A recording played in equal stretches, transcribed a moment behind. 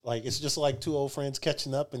like it's just like two old friends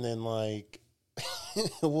catching up, and then like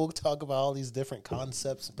we'll talk about all these different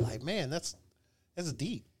concepts and be like, man, that's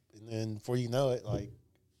deep. And then before you know it, like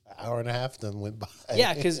an hour and a half done went by.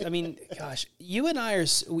 Yeah, because I mean, gosh, you and I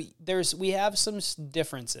we have some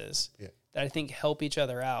differences that I think help each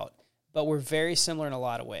other out, but we're very similar in a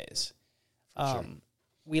lot of ways. Sure.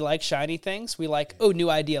 We like shiny things. We like, new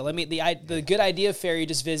idea. The good idea fairy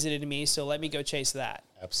just visited me, so let me go chase that.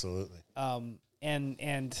 Absolutely.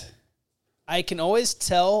 And I can always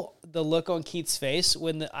tell the look on Keith's face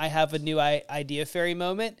when I have a new idea fairy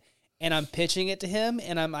moment, and I'm pitching it to him,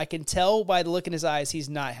 and I can tell by the look in his eyes he's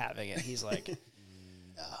not having it. He's like,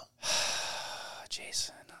 no,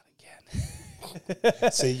 Jason, not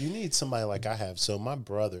again. See, you need somebody like I have. So my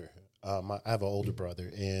brother, I have an older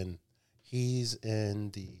brother, and he's in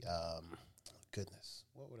the,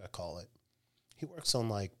 what would I call it? He works on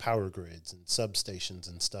like power grids and substations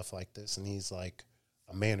and stuff like this, and he's like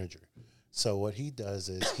a manager. So what he does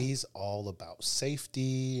is he's all about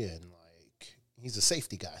safety, and like he's a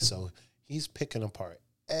safety guy. So he's picking apart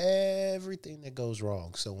everything that goes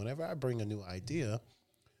wrong. So whenever I bring a new idea,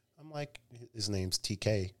 I'm like, his name's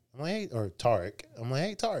TK. I'm like, hey, or Tarek. I'm like,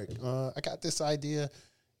 hey, Tarek, I got this idea.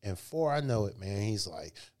 And before I know it, man, he's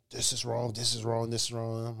like, this is wrong, this is wrong, this is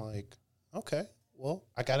wrong. I'm like, okay, well,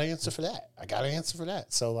 I got an answer for that.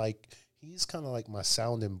 So, like, he's kind of like my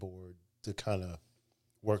sounding board to kind of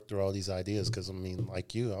work through all these ideas. Because, I mean,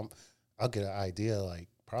 like you, I'll get an idea, like,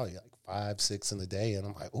 probably like 5, 6 in a day. And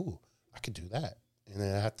I'm like, ooh, I could do that. And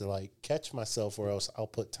then I have to, like, catch myself, or else I'll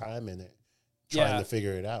put time in it trying to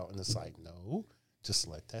figure it out. And it's like, no, just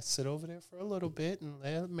let that sit over there for a little bit and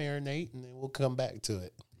let it marinate, and then we'll come back to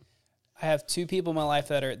it. I have two people in my life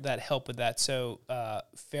that help with that. So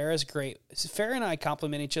Farrah's great. Farrah and I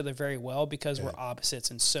complement each other very well because we're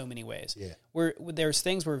opposites in so many ways. Yeah. There's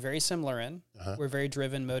things we're very similar in. Uh-huh. We're very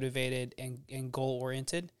driven, motivated, and goal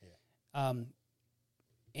oriented. Yeah.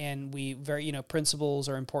 And we principles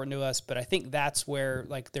are important to us. But I think that's where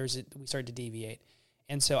like we start to deviate.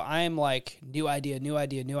 And so I'm like, new idea.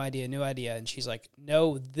 And she's like,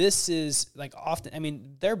 no, this is like often. I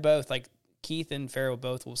mean, they're both like, Keith and Farrah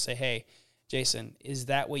both will say, hey, Jason, is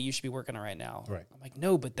that what you should be working on right now? Right. I'm like,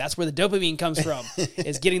 no, but that's where the dopamine comes from,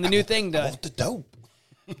 is getting the new thing done. I want the dope.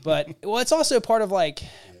 But, well, it's also part of like,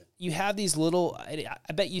 you have these little,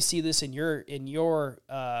 I bet you see this in your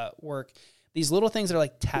work, these little things that are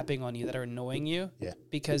like tapping on you that are annoying you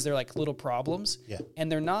because they're like little problems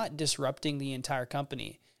and they're not disrupting the entire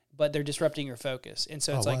company, but they're disrupting your focus. And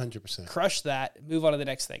so it's like, 100%. Crush that, move on to the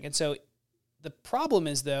next thing. And so the problem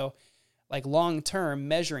is though, like long-term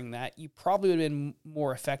measuring that, you probably would have been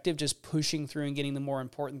more effective just pushing through and getting the more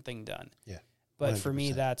important thing done. Yeah. But 100%. For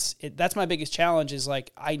me, that's my biggest challenge is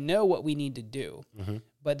like, I know what we need to do,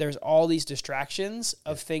 but there's all these distractions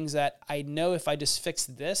of things that I know if I just fix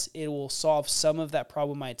this, it will solve some of that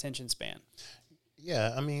problem, my attention span.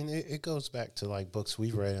 Yeah. I mean, it goes back to like books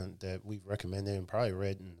we've read that we've recommended and probably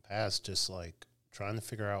read in the past, just like trying to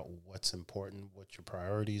figure out what's important, what your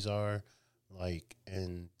priorities are, like,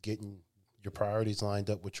 and getting your priorities lined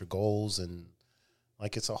up with your goals. And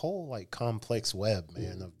like, it's a whole like complex web,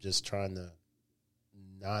 man, of just trying to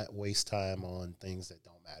not waste time on things that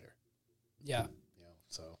don't matter. Yeah. You know,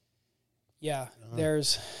 so. Yeah.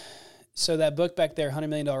 So that book back there, $100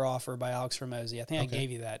 Million Offer by Alex Ramosi. I think I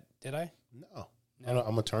gave you that. Did I? No. I'm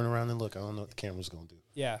going to turn around and look. I don't know what the camera's going to do.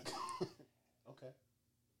 Yeah. Okay.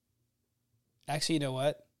 Actually, you know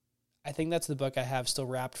what? I think that's the book I have still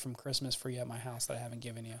wrapped from Christmas for you at my house that I haven't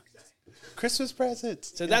given you. Christmas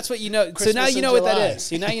presents. So that's what you know. Christmas, so now you know what that is.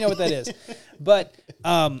 So now you know what that is. But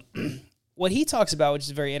what he talks about, which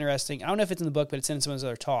is very interesting, I don't know if it's in the book, but it's in some of his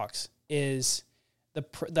other talks, is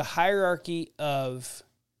the hierarchy of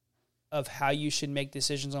how you should make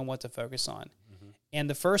decisions on what to focus on. Mm-hmm. And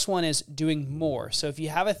the first one is doing more. So if you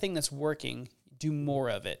have a thing that's working, do more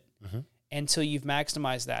of it until you've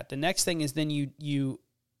maximized that. The next thing is then you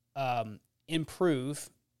improve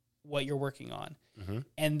what you're working on. Mm-hmm.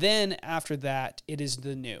 And then after that, it is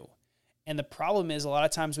the new. And the problem is a lot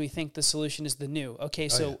of times we think the solution is the new. Okay,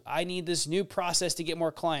 so I need this new process to get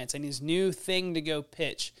more clients. I need this new thing to go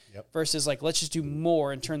pitch versus like, let's just do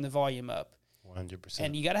more and turn the volume up. 100%.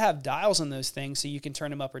 And you got to have dials on those things so you can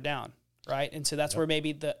turn them up or down, right? And so that's where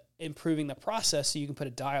maybe the improving the process so you can put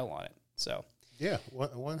a dial on it. So yeah,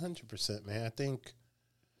 100%, man. I think,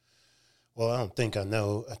 well, I don't think I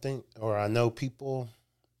know. I know people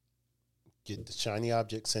get the shiny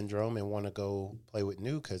object syndrome and want to go play with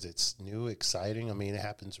new because it's new, exciting. I mean, it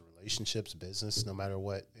happens in relationships, business, no matter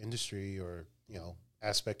what industry or,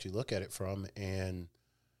 aspect you look at it from. And,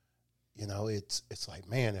 it's like,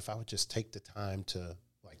 man, if I would just take the time to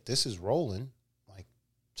like like, this is rolling. Like,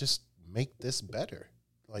 just make this better.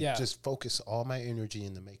 Like, just focus all my energy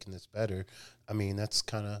into making this better. I mean, that's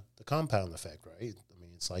kind of the compound effect, right? I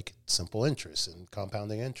mean, it's like simple interest and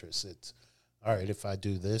compounding interest. It's, all right, if I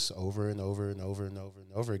do this over and over and over and over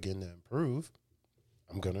and over again to improve,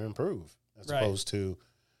 I'm going to improve. As opposed to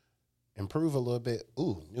improve a little bit,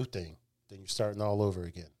 ooh, new thing. Then you're starting all over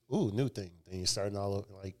again. Ooh, new thing. Then you're starting all over.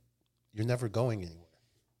 Like, you're never going anywhere.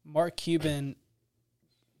 Mark Cuban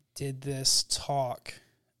did this talk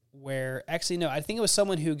where, actually, no, I think it was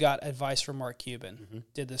someone who got advice from Mark Cuban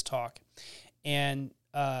did this talk. And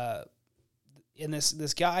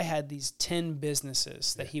this guy had these 10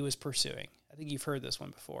 businesses that he was pursuing. I think you've heard this one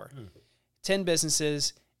before. 10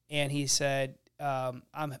 businesses, and he said, I'm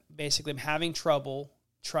having trouble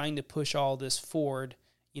trying to push all this forward.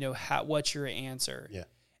 You know, what's your answer? Yeah.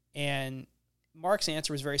 And Mark's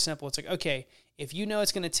answer was very simple. It's like, okay, if you know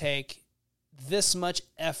it's going to take this much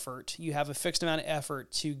effort, you have a fixed amount of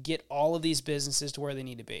effort to get all of these businesses to where they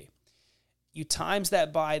need to be. You times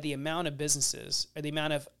that by the amount of businesses or the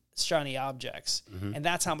amount of shiny objects, and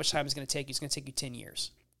that's how much time it's going to take you. It's going to take you 10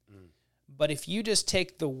 years. But if you just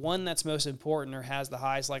take the one that's most important or has the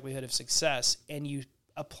highest likelihood of success and you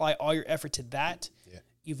apply all your effort to that,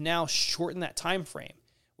 you've now shortened that time frame,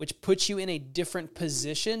 which puts you in a different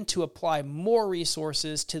position to apply more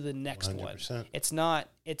resources to the next 100%. One.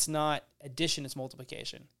 It's not addition, it's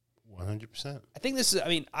multiplication. 100%. I think this is, I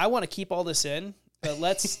mean, I want to keep all this in, but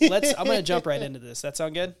let's I'm going to jump right into this. That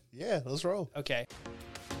sound good? Yeah, let's roll. Okay.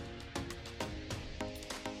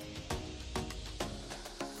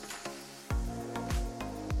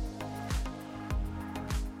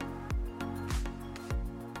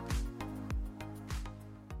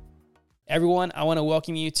 Everyone, I want to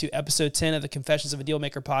welcome you to episode 10 of the Confessions of a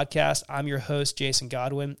Dealmaker podcast. I'm your host, Jason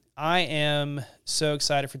Godwin. I am so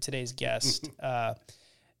excited for today's guest, Jarek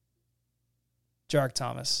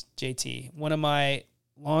Thomas, JT, one of my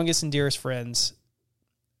longest and dearest friends.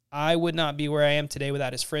 I would not be where I am today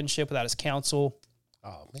without his friendship, without his counsel.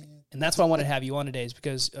 Oh, man. And that's why I wanted to have you on today, is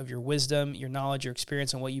because of your wisdom, your knowledge, your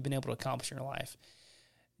experience, and what you've been able to accomplish in your life.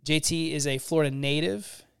 JT is a Florida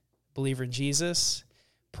native, believer in Jesus,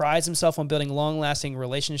 prides himself on building long-lasting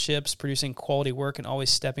relationships, producing quality work, and always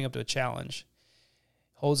stepping up to a challenge.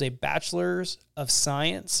 Holds a Bachelor's of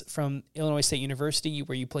Science from Illinois State University,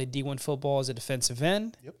 where you played D1 football as a defensive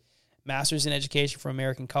end. Yep. Master's in Education from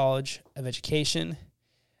American College of Education.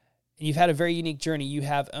 And you've had a very unique journey. You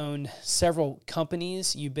have owned several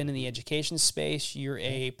companies. You've been in the education space. You're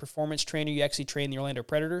a performance trainer. You actually train the Orlando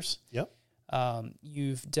Predators. Yep.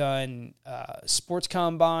 You've done sports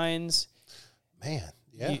combines. Man.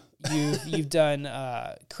 Yeah. You've done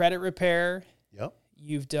credit repair. Yep.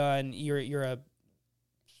 You've done you're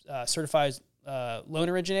a certified loan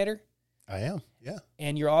originator. I am. Yeah.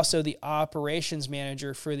 And you're also the operations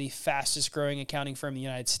manager for the fastest growing accounting firm in the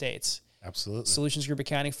United States. Absolutely. Solutions Group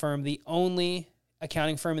accounting firm, the only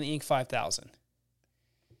accounting firm in the Inc. 5000.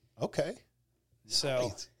 Okay. So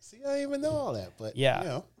nice. See, I didn't even know all that, but yeah. You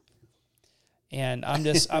know. And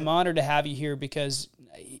I'm honored to have you here because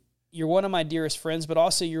you're one of my dearest friends, but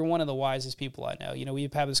also you're one of the wisest people I know. You know,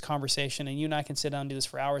 we've had this conversation, and you and I can sit down and do this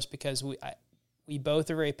for hours because we both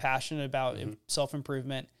are very passionate about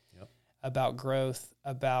self-improvement, about growth,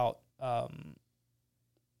 about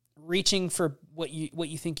reaching for what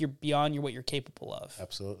you think you're beyond what you're capable of.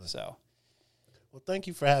 Absolutely. So, well, thank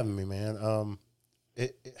you for having me, man.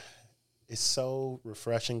 It's so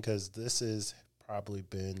refreshing because this has probably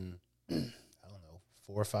been, I don't know,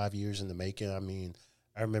 4 or 5 years in the making. I mean,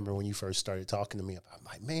 I remember when you first started talking to me, I'm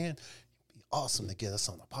like, man, it'd be awesome to get us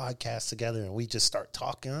on a podcast together. And we just start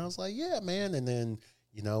talking. And I was like, yeah, man. And then,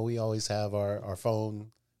 you know, we always have our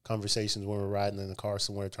phone conversations when we're riding in the car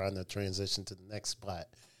somewhere trying to transition to the next spot.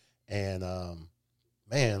 And,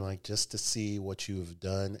 man, like just to see what you have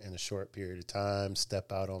done in a short period of time,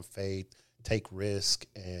 step out on faith, take risk,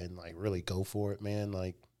 and like really go for it, man.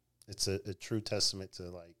 Like it's a true testament to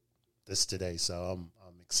like this today. So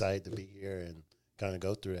I'm excited to be here and kind of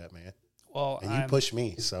go through that, man. Well, and you push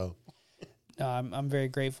me, so no, I'm very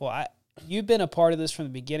grateful. You've been a part of this from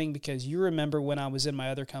the beginning because you remember when I was in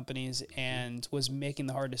my other companies and was making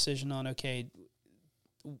the hard decision on, okay,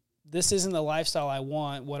 this isn't the lifestyle I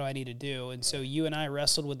want. What do I need to do? And so you and I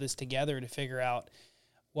wrestled with this together to figure out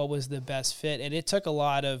what was the best fit. And it took a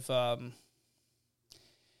lot of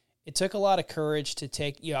courage to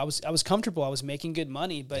take. You know, I was comfortable. I was making good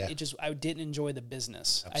money, but I didn't enjoy the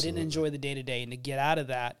business. Absolutely. I didn't enjoy the day to day, and to get out of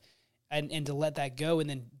that and to let that go and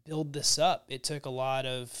then build this up, it took a lot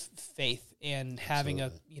of faith, and having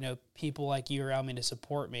people like you around me to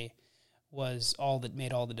support me was all that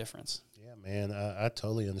made all the difference. Yeah, man, I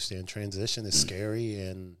totally understand. Transition is scary,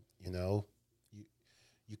 and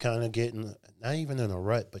you kind of get not even in a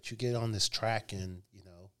rut, but you get on this track, and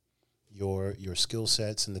your skill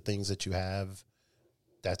sets and the things that you have.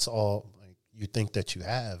 That's all like you think that you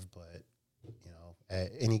have, but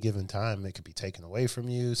at any given time, it could be taken away from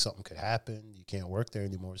you. Something could happen. You can't work there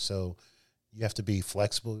anymore. So you have to be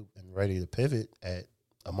flexible and ready to pivot at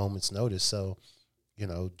a moment's notice. So,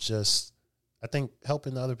 just I think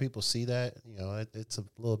helping other people see that, it's a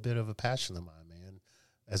little bit of a passion of mine, man.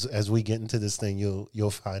 As we get into this thing,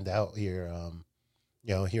 you'll find out here.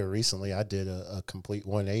 Here recently, I did a complete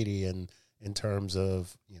 180 in terms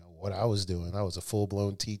of what I was doing. I was a full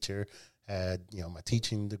blown teacher, had my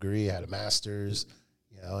teaching degree, had a master's,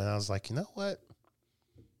 and I was like, you know what,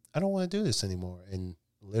 I don't want to do this anymore, and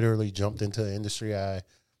literally jumped into an industry I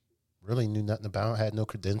really knew nothing about, had no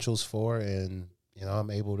credentials for, and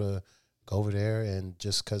I'm able to go over there, and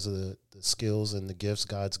just because of the skills and the gifts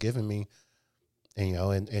God's given me,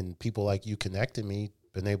 and and people like you connected me,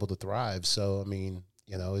 been able to thrive. So I mean,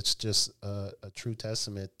 it's just a true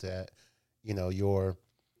testament that your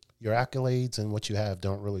accolades and what you have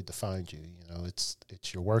don't really define you. It's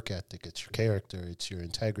your work ethic, it's your character, it's your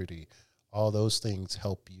integrity. All those things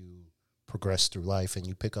help you progress through life, and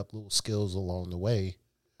you pick up little skills along the way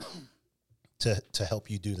to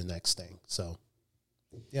help you do the next thing. So,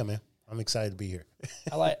 yeah, man, I'm excited to be here.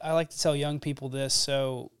 I like to tell young people this.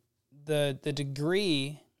 So, the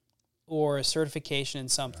degree or a certification in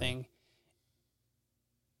something,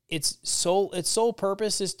 its sole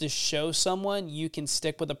purpose is to show someone you can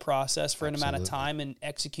stick with a process for an amount of time and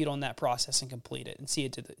execute on that process and complete it and see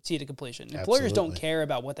it to completion. Employers don't care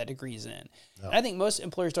about what that degree is in. No. And I think most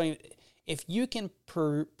employers don't even. If you can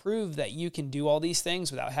prove that you can do all these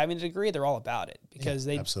things without having a degree, they're all about it, because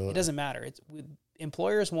it doesn't matter.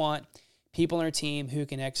 Employers want people on their team who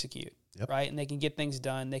can execute, right? And they can get things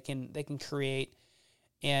done. They can create.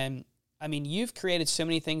 And I mean, you've created so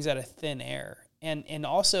many things out of thin air. And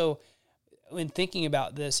also, when thinking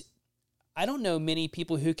about this, I don't know many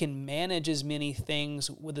people who can manage as many things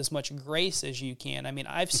with as much grace as you can. I mean,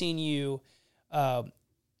 I've seen you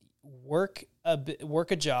work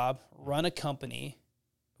a job, run a company,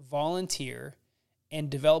 volunteer, and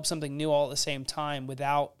develop something new all at the same time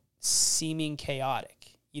without seeming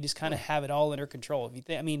chaotic. You just kind of have it all under control. If you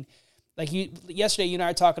think, I mean, like yesterday, you and I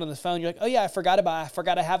were talking on the phone. You're like, "Oh yeah, I forgot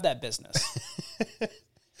I have that business."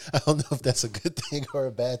 I don't know if that's a good thing or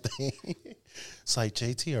a bad thing. It's like,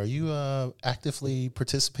 JT, are you actively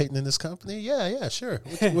participating in this company? Yeah, sure.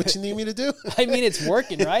 What you need me to do? I mean, it's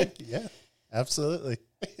working, right? Yeah, absolutely.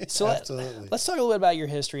 So absolutely. Let's talk a little bit about your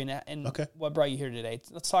history and okay. What brought you here today.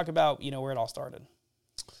 Let's talk about, where it all started.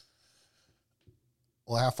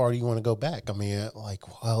 Well, how far do you want to go back? I mean,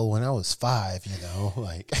 when I was 5,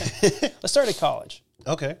 Let's start at college.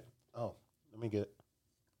 Okay. Oh, let me get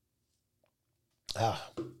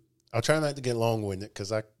I'll try not to get long-winded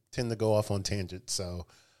because I tend to go off on tangents. So,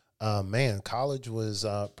 college was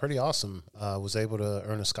pretty awesome. I was able to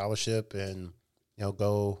earn a scholarship and,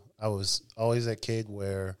 go. I was always that kid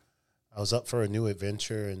where I was up for a new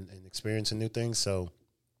adventure and experiencing new things. So,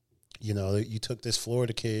 you took this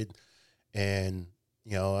Florida kid and,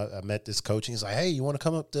 I met this coach and he's like, "Hey, you want to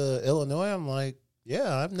come up to Illinois?" I'm like,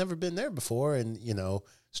 "Yeah, I've never been there before." And,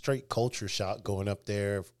 straight culture shock going up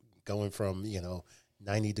there, going from,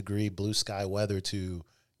 90-degree blue sky weather to,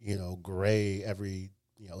 gray every,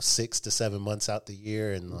 6 to 7 months out the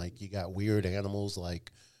year. And you got weird animals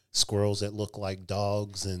like squirrels that look like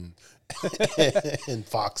dogs and, and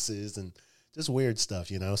foxes and just weird stuff,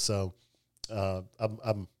 So,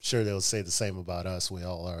 I'm sure they'll say the same about us. We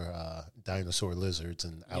all are, dinosaur lizards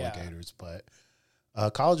and alligators, but,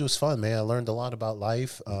 college was fun, man. I learned a lot about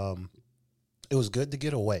life. It was good to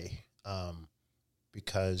get away.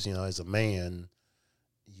 Because, as a man,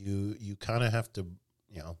 you kind of have to,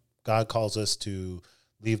 God calls us to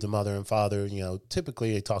leave the mother and father.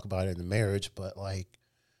 Typically they talk about it in the marriage, but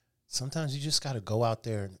sometimes you just got to go out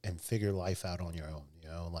there and figure life out on your own,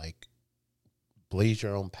 blaze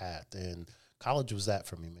your own path. And college was that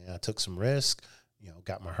for me, man. I took some risk,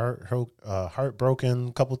 got my heart broken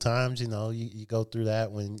a couple times. You go through that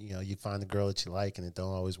when, you find the girl that you like and it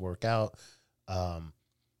don't always work out.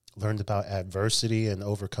 Learned about adversity and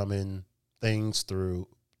overcoming things through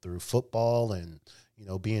football and,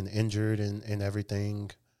 being injured and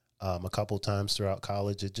everything a couple times throughout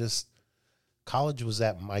college. College was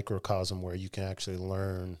that microcosm where you can actually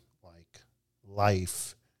learn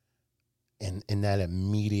life in that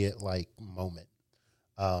immediate moment.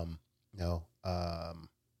 What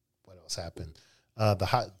else happened?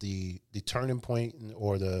 The turning point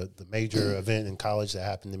or the major event in college that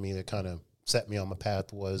happened to me that kind of set me on my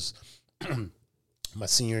path was my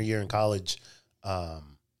senior year in college. I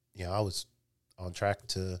was on track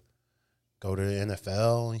to go to the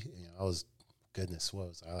NFL. I was, goodness, what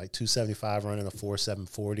was I, like 275 running a 4.7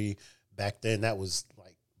 40. Back then, that was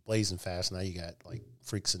like blazing fast. Now you got like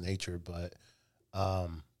freaks of nature, but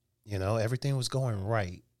everything was going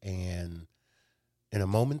right. And in a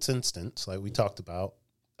moment's instance, like we talked about,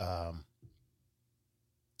 I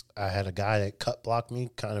had a guy that cut blocked me,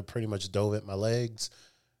 kind of pretty much dove at my legs,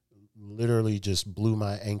 literally just blew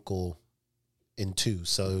my ankle in two.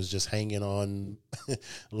 So it was just hanging on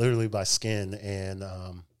literally by skin, and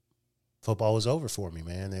football was over for me,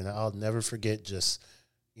 man. And I'll never forget just,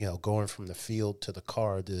 going from the field to the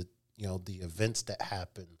car, the events that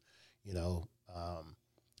happened,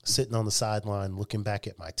 sitting on the sideline, looking back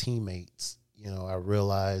at my teammates, I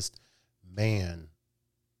realized, man,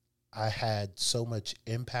 I had so much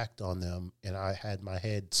impact on them, and I had my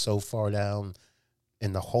head so far down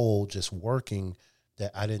in the hole just working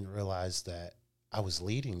that I didn't realize that I was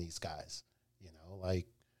leading these guys. Like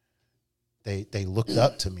they looked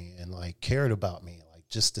up to me and like cared about me, like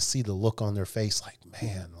just to see the look on their face, like,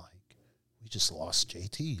 man, like we just lost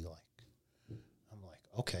JT. Like, I'm like,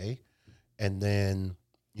 okay. And then,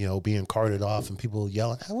 being carted off and people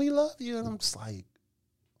yelling, "How we love you." And I'm just like,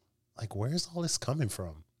 where's all this coming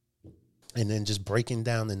from? And then just breaking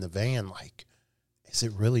down in the van, like, is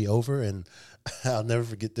it really over? And I'll never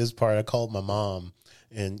forget this part. I called my mom,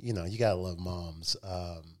 and, you got to love moms.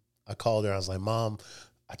 I called her. I was like, "Mom,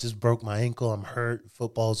 I just broke my ankle. I'm hurt.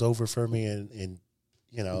 Football's over for me." And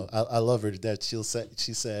I love her to death.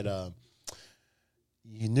 She said,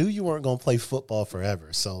 "You knew you weren't going to play football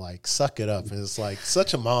forever. So, like, suck it up." And it's like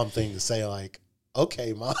such a mom thing to say, like,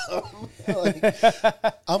 "Okay, Mom, like,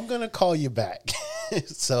 I'm going to call you back."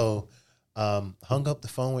 So, hung up the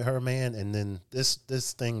phone with her, man. And then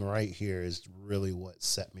this thing right here is really what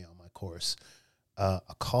set me on my course. A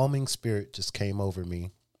calming spirit just came over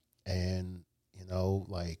me, and,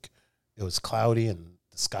 like, it was cloudy and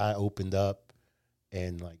the sky opened up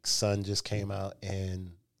and like sun just came out,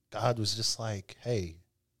 and God was just like, "Hey,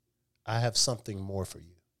 I have something more for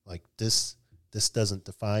you. Like, this doesn't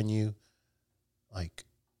define you. Like,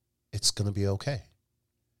 it's going to be okay."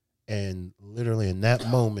 And literally in that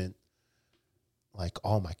moment, like,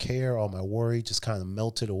 all my care, all my worry just kind of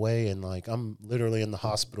melted away. And like, I'm literally in the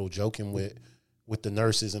hospital joking with the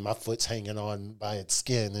nurses, and my foot's hanging on by its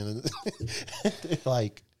skin. And they're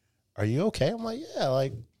like, "Are you okay?" I'm like,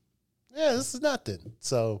 yeah, this is nothing.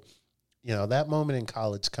 So, that moment in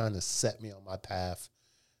college kind of set me on my path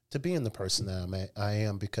to being the person that I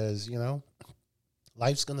am, because,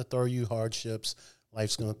 life's going to throw you hardships.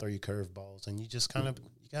 Life's going to throw you curveballs, and you just you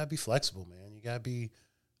got to be flexible, man. You got to be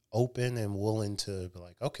open and willing to be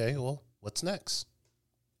like, okay, well, what's next?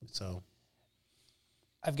 So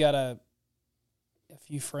I've got a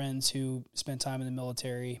few friends who spent time in the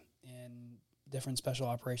military in different special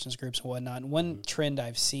operations groups and whatnot. And one trend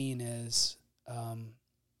I've seen is, and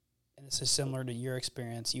this is similar to your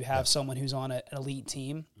experience, you have someone who's on an elite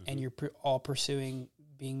team, and you're all pursuing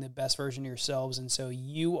being the best version of yourselves. And so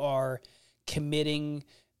you are committing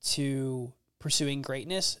to pursuing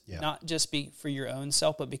greatness, not just for your own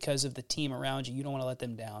self, but because of the team around you. You don't want to let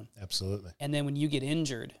them down. Absolutely. And then when you get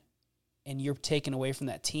injured and you're taken away from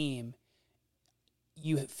that team,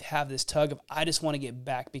 you have this tug of, I just want to get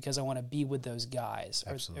back because I want to be with those guys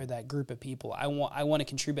or that group of people. I want to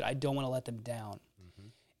contribute. I don't want to let them down. Mm-hmm.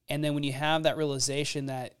 And then when you have that realization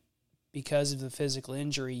that because of the physical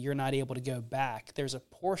injury, you're not able to go back, there's a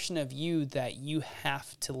portion of you that you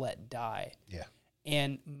have to let die. Yeah.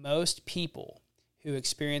 And most people who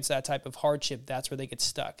experience that type of hardship, that's where they get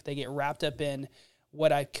stuck. They get wrapped up in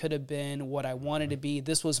what I could have been, what I wanted to be.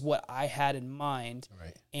 This was what I had in mind.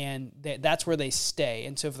 Right. And that's where they stay.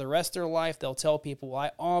 And so for the rest of their life, they'll tell people, well,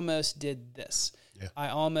 I almost did this. Yeah. I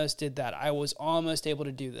almost did that. I was almost able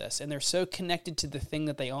to do this. And they're so connected to the thing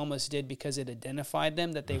that they almost did because it identified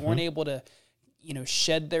them that they weren't able to,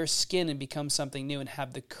 shed their skin and become something new and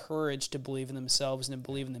have the courage to believe in themselves and to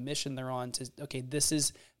believe in the mission they're on. Okay, this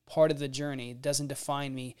is part of the journey. It doesn't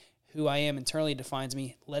define me. Who I am internally defines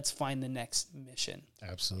me. Let's find the next mission.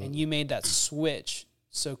 Absolutely. And you made that switch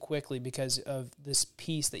so quickly because of this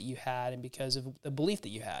peace that you had and because of the belief that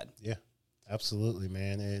you had. Yeah, absolutely,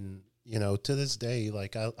 man. And, to this day,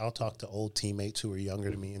 like, I'll talk to old teammates who are younger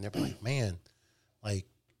than me, and they're like, "Man, like,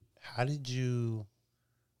 how did you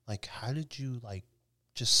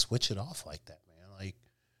just switch it off like that, man? Like,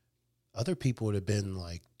 other people would have been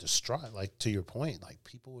like distraught, like to your point, like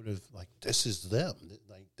people would have like, this is them.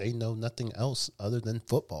 Like they know nothing else other than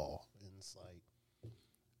football. And it's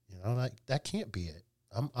like, like that can't be it.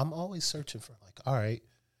 I'm always searching for like, all right,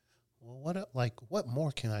 well, what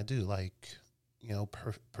more can I do? Like,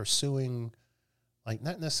 pursuing like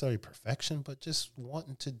not necessarily perfection, but just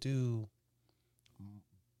wanting to do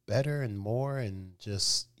better and more. And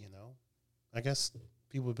just, I guess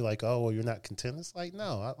people would be like, oh, well, you're not content. It's like,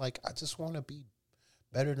 no, I just want to be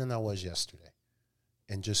better than I was yesterday,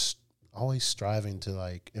 and just always striving to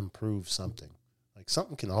like improve something. Like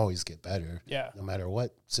something can always get better. Yeah. No matter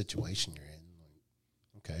what situation you're in. Like,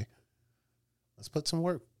 okay, let's put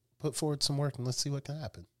forward some work and let's see what can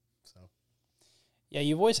happen. So. Yeah,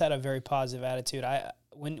 you've always had a very positive attitude.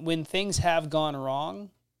 When things have gone wrong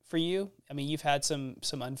for you, I mean, you've had some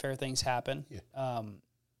unfair things happen. Yeah.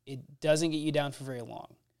 It doesn't get you down for very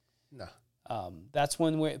long. No. That's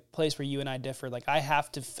one place where you and I differ. Like I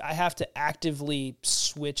have to actively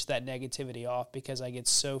switch that negativity off because I get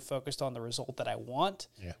so focused on the result that I want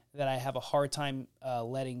that I have a hard time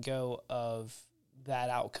letting go of that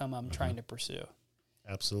outcome I'm trying to pursue.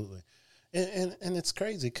 Absolutely. And it's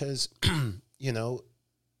crazy because, I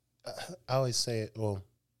always say it. Well,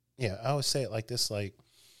 yeah, I always say it like this, like,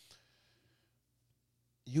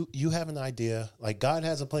 you have an idea, like God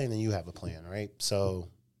has a plan and you have a plan, right? So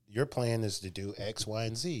your plan is to do X, Y,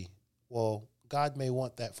 and Z. Well, God may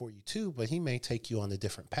want that for you too, but he may take you on a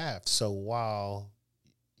different path. So while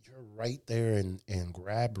you're right there in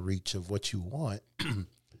grab reach of what you want,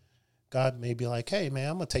 God may be like, hey man,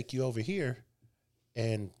 I'm going to take you over here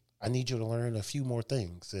and I need you to learn a few more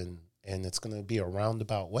things. And it's going to be a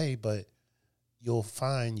roundabout way, but you'll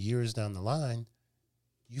find years down the line,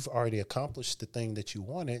 you've already accomplished the thing that you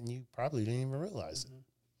wanted, and you probably didn't even realize it.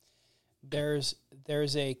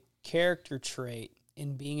 There's a character trait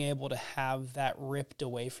in being able to have that ripped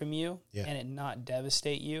away from you and it not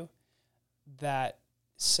devastate you that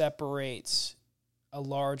separates a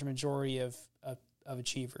large majority of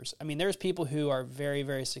achievers. I mean, there's people who are very,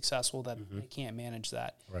 very successful that they can't manage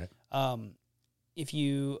that. Right. If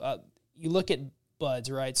you look at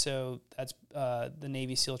BUDS, right? So that's the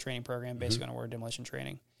Navy SEAL training program, basically on demolition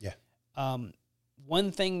training. Yeah.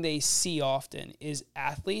 One thing they see often is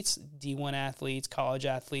athletes, D1 athletes, college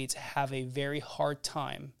athletes, have a very hard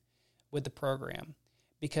time with the program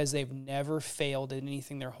because they've never failed at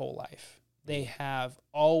anything their whole life. They have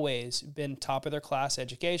always been top of their class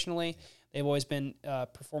educationally. They've always been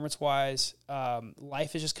performance-wise.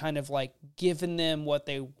 Life is just kind of like giving them what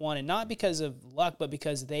they wanted, not because of luck, but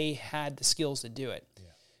because they had the skills to do it. Yeah.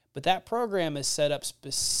 But that program is set up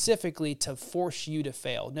specifically to force you to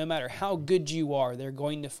fail. No matter how good you are, they're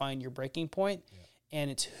going to find your breaking point,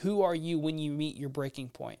 and it's who are you when you meet your breaking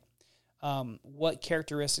point. What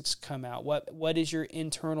characteristics come out? What does your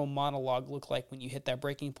internal monologue look like when you hit that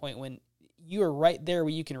breaking point, when you are right there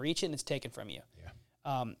where you can reach it and it's taken from you?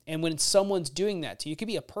 And when someone's doing that to you, it could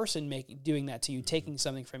be a person doing that to you, taking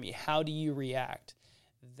something from you. How do you react?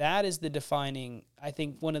 That is the defining, I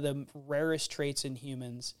think one of the rarest traits in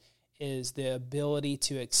humans is the ability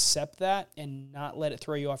to accept that and not let it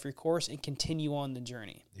throw you off your course and continue on the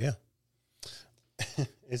journey. Yeah.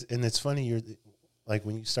 And it's funny, you're like,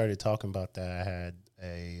 when you started talking about that, I had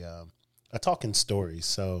a talking story.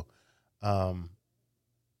 So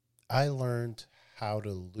I learned how to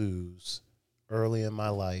lose early in my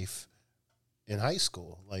life in high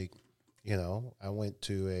school. Like, I went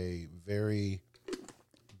to a very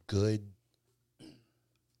good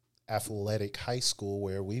athletic high school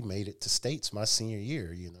where we made it to states my senior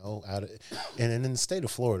year, and in the state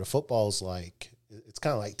of Florida, football's like, it's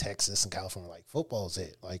kind of like Texas and California. Like, football's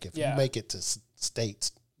it. Like, if you make it to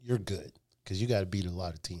states, you're good because you got to beat a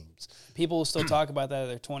lot of teams. People will still talk about that at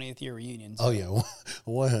their 20th year reunions. Oh, yeah,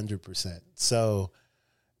 100%. So,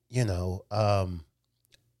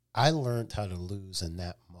 I learned how to lose in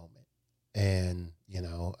that moment. And,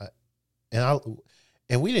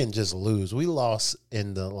 and we didn't just lose. We lost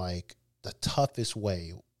in the toughest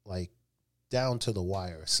way, like down to the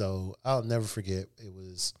wire. So I'll never forget. It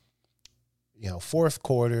was, fourth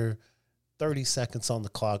quarter, 30 seconds on the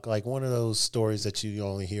clock, like one of those stories that you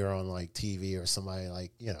only hear on like TV or somebody,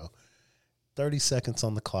 like, 30 seconds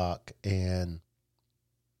on the clock. And,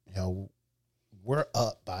 we're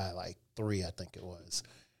up by like 3, I think it was.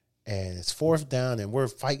 And it's fourth down, and we're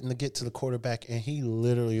fighting to get to the quarterback, and he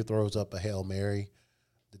literally throws up a Hail Mary.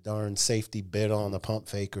 The darn safety bit on a pump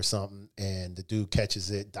fake or something, and the dude catches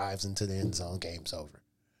it, dives into the end zone, game's over.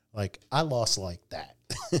 Like, I lost like that.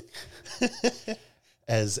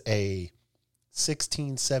 As a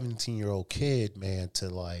 16, 17-year-old kid, man, to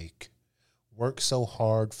like work so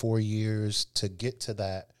hard 4 years to get to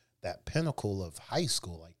that pinnacle of high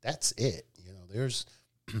school. Like, that's it. You know,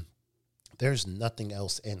 there's nothing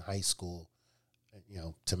else in high school, you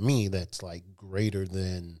know, to me, that's like greater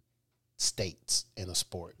than states in a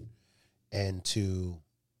sport. And to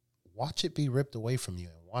watch it be ripped away from you,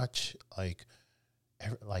 and watch like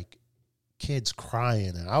kids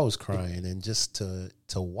crying, and I was crying, and just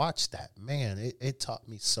to watch that, man, it taught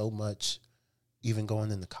me so much. Even going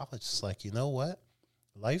into college, it's like, you know what,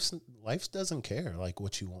 life doesn't care like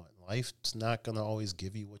what you want. Life's not gonna always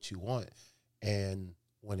give you what you want, and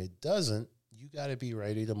when it doesn't, you got to be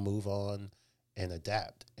ready to move on and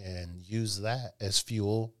adapt, and use that as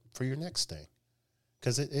fuel for your next thing,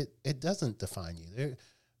 because it doesn't define you. There,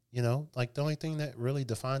 you know, like the only thing that really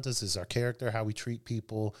defines us is our character, how we treat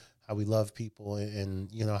people, how we love people,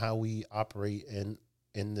 and you know, how we operate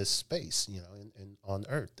in this space, you know, and on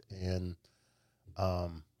earth. And I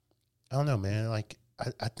don't know, man, like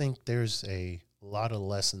I think there's a lot of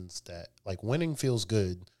lessons that, like, winning feels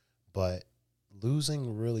good, but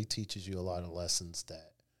losing really teaches you a lot of lessons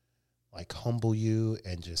that like humble you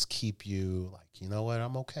and just keep you like, you know what,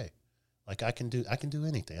 I'm okay. Like, I can do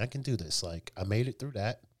anything. I can do this. Like, I made it through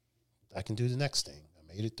that. I can do the next thing.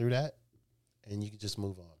 I made it through that, and you can just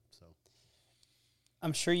move on. So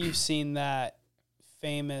I'm sure you've seen that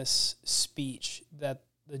famous speech that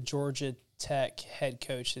the Georgia Tech head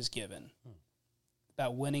coach has given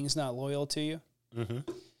about winning's not loyal to you. Mm-hmm.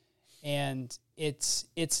 And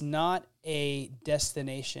it's not a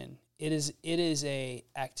destination. It is a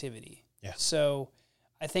activity. Yeah. So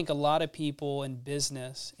I think a lot of people in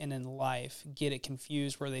business and in life get it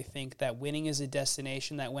confused, where they think that winning is a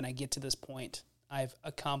destination, that when I get to this point, I've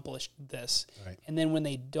accomplished this. Right. And then when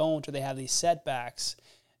they don't, or they have these setbacks,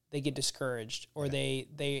 they get discouraged, or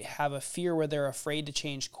they have a fear where they're afraid to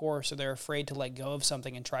change course, or they're afraid to let go of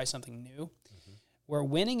something and try something new. Mm-hmm. Where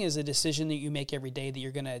winning is a decision that you make every day, that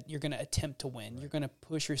you're gonna attempt to win. Right. You're gonna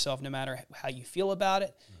push yourself, no matter how you feel about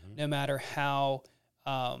it, mm-hmm. no matter how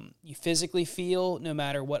you physically feel, no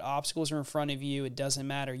matter what obstacles are in front of you. It doesn't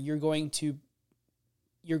matter. You're going to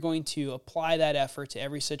apply that effort to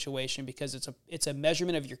every situation, because it's a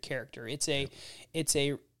measurement of your character. It's a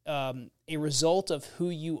result of who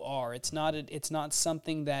you are. It's not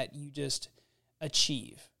something that you just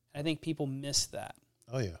achieve. I think people miss that.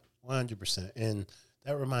 Oh yeah, 100%. And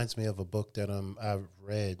that reminds me of a book that I've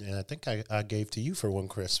read, and I think I gave to you for one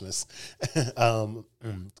Christmas,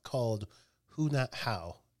 called Who Not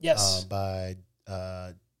How. Yes. By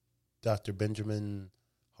Dr. Benjamin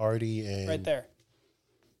Hardy. And right there.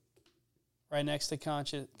 Right next to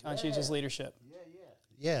conscientious leadership.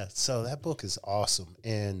 Yeah, so that book is awesome.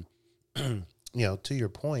 And, you know, to your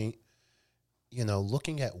point, you know,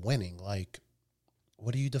 looking at winning, like,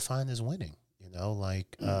 what do you define as winning? You know,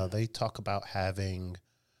 like they talk about having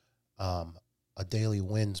a daily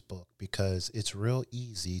wins book, because it's real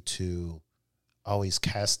easy to always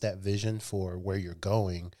cast that vision for where you're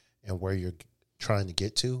going and where you're trying to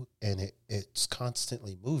get to. And it's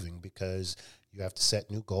constantly moving, because you have to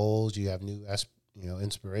set new goals. You have new,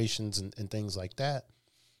 inspirations and things like that.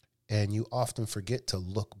 And you often forget to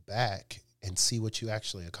look back and see what you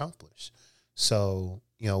actually accomplished. So,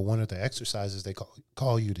 you know, one of the exercises they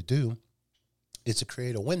call you to do is to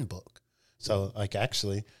create a win book. So, like,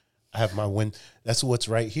 actually, I have my win. That's what's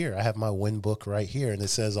right here. I have my win book right here, and it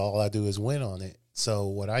says all I do is win on it. So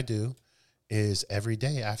what I do is every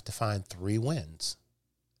day I have to find 3 wins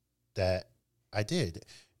that I did.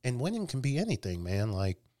 And winning can be anything, man.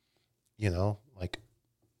 Like, you know, like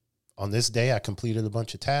on this day I completed a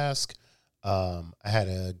bunch of tasks. I had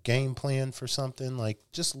a game plan for something, like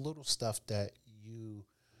just little stuff that you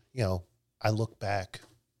know, I look back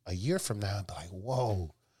a year from now and be like,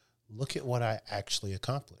 whoa, look at what I actually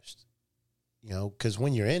accomplished. You know, because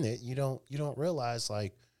when you're in it, you don't realize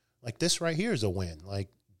like this right here is a win. Like,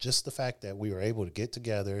 just the fact that we were able to get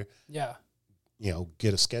together, you know,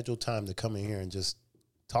 get a scheduled time to come in here and just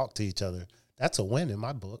talk to each other. That's a win in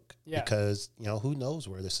my book, because, you know, who knows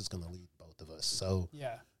where this is going to lead both of us. So,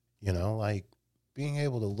 you know, like being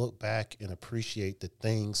able to look back and appreciate the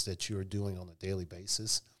things that you're doing on a daily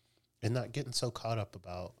basis, and not getting so caught up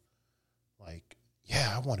about like,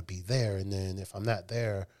 I want to be there. And then if I'm not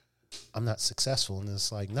there, I'm not successful. And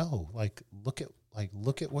it's like, no, like, look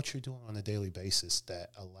at what you're doing on a daily basis that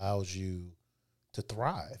allows you to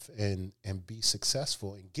thrive and be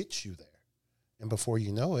successful and get you there. And before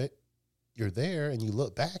you know it, you're there, and you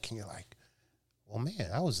look back and you're like, well, man,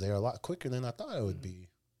 I was there a lot quicker than I thought I would be,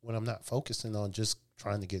 when I'm not focusing on just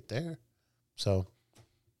trying to get there. So,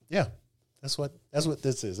 yeah, that's what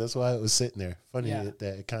this is. That's why it was sitting there. Funny that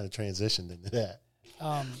it kind of transitioned into that.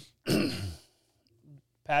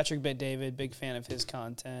 Patrick Bet-David, big fan of his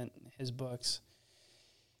content, his books.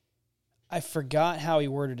 I forgot how he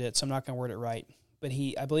worded it, so I'm not going to word it right. But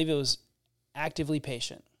I believe it was actively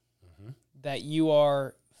patient. Mm-hmm. That you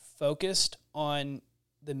are focused on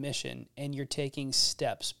the mission and you're taking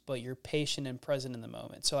steps, but you're patient and present in the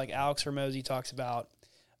moment. So like Alex Hormozy talks about,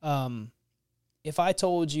 if I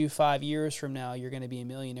told you 5 years from now you're going to be a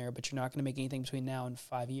millionaire, but you're not going to make anything between now and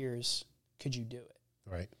 5 years, could you do it?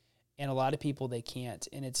 Right. And a lot of people, they can't.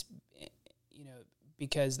 And it's,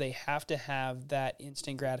 because they have to have that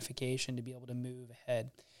instant gratification to be able to move ahead.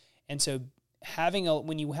 And so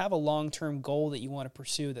when you have a long-term goal that you want to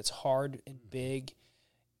pursue that's hard and big,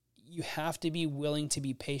 you have to be willing to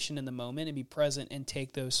be patient in the moment and be present and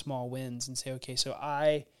take those small wins and say, okay, so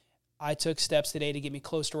I took steps today to get me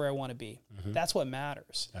close to where I want to be. Mm-hmm. That's what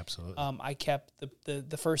matters. Absolutely. I kept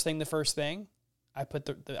the first thing. I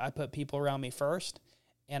put people around me first,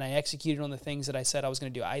 and I executed on the things that I said I was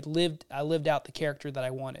going to do. I lived out the character that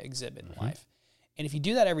I want to exhibit in life. And if you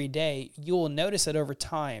do that every day, you will notice that over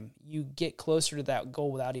time you get closer to that goal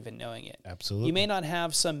without even knowing it. Absolutely. You may not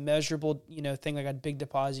have some measurable, thing like a big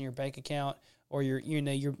deposit in your bank account or your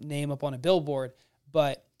name up on a billboard,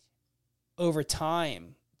 but over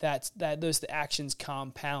time those actions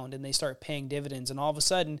compound and they start paying dividends, and all of a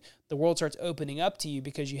sudden the world starts opening up to you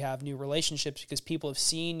because you have new relationships, because people have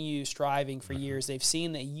seen you striving for years. They've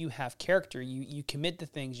seen that you have character, you commit to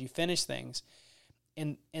things, you finish things.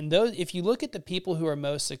 And those, if you look at the people who are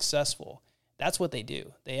most successful, that's what they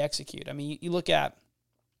do. They execute. I mean, you look at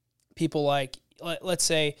people like, let's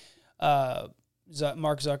say, Mark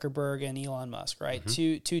Zuckerberg and Elon Musk, right?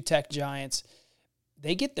 Mm-hmm. Two tech giants.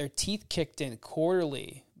 They get their teeth kicked in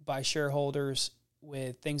quarterly by shareholders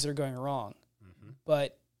with things that are going wrong. Mm-hmm.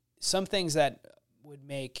 But some things that would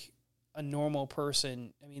make a normal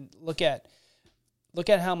person, I mean, look at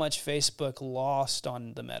how much Facebook lost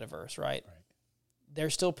on the metaverse, right? They're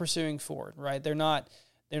still pursuing forward, right? They're not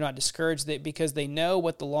discouraged because they know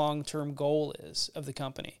what the long-term goal is of the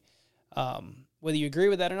company. Whether you agree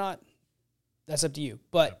with that or not, that's up to you.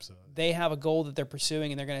 But Absolutely. They have a goal that they're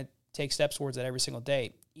pursuing, and they're going to take steps towards that every single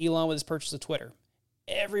day. Elon, with his purchase of Twitter,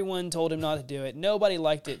 everyone told him not to do it. Nobody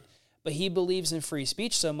liked it, but he believes in free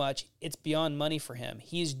speech so much, it's beyond money for him.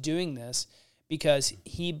 He's doing this because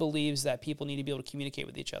he believes that people need to be able to communicate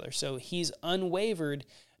with each other. So he's unwavered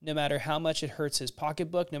no matter how much it hurts his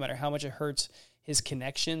pocketbook, no matter how much it hurts his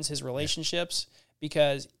connections, his relationships,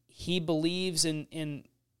 because he believes in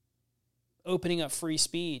opening up free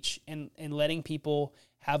speech and letting people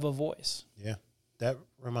have a voice. Yeah. That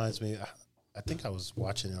reminds me, I think I was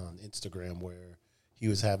watching it on Instagram where he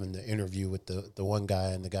was having the interview with the one guy,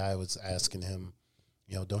 and the guy was asking him,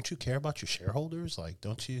 don't you care about your shareholders? Like,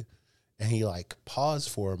 don't you? And he paused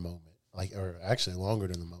for a moment, or actually longer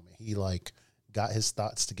than a moment. He got his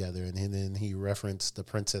thoughts together, and then he referenced The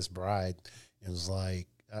Princess Bride and was like,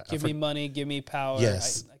 give me money, give me power.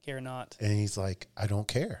 Yes. I care not. And he's like, I don't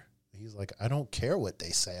care. He's like, I don't care what they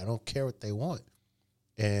say. I don't care what they want.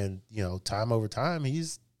 And, time over time,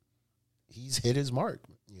 he's hit his mark.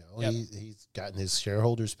 Yep. He's gotten his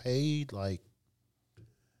shareholders paid.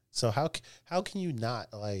 So how can you not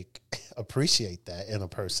appreciate that in a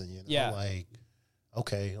person? Yeah.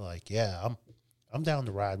 Okay, yeah, I'm down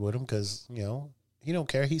to ride with him because he don't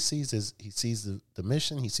care. He sees the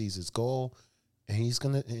mission. He sees his goal, and he's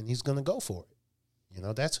gonna go for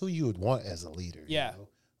it. That's who you would want as a leader. Yeah.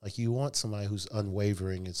 You want somebody who's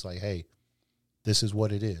unwavering. It's like, hey, this is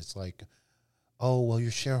what it is. Oh, well, your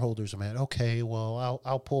shareholders are mad. Okay, well,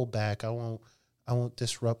 I'll pull back. I won't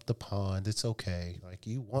disrupt the pond. It's okay.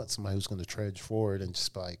 You want somebody who's going to trudge forward and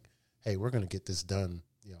just be like, hey, we're going to get this done.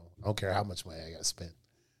 I don't care how much money I got to spend.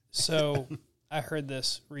 So I heard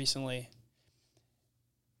this recently.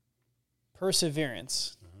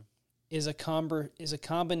 Perseverance is a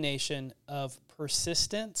combination of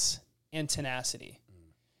persistence and tenacity,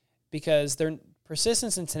 because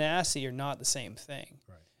persistence and tenacity are not the same thing.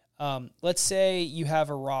 Right. Let's say you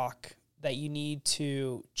have a rock that you need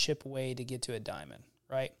to chip away to get to a diamond,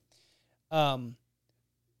 right?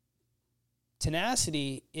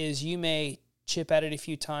 Tenacity is you may chip at it a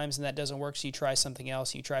few times and that doesn't work, so you try something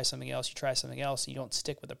else, you try something else, you try something else, and you don't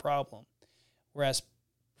stick with the problem. Whereas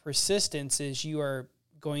persistence is you are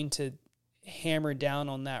going to hammer down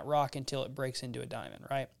on that rock until it breaks into a diamond,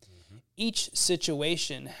 right? Mm-hmm. Each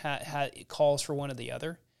situation calls for one or the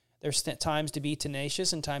other. There's times to be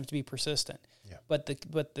tenacious and times to be persistent. Yeah. But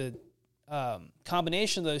the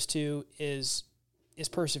combination of those two is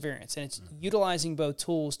perseverance, and it's utilizing both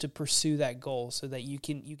tools to pursue that goal, so that you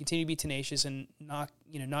continue to be tenacious and knock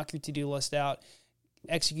your to-do list out,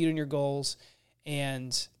 execute on your goals,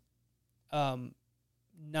 and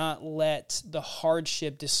not let the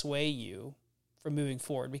hardship dissuade you from moving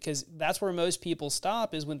forward, because that's where most people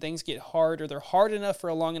stop, is when things get hard, or they're hard enough for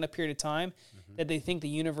a long enough period of time that they think the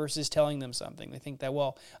universe is telling them something. They think that,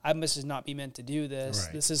 well, I must not be meant to do this.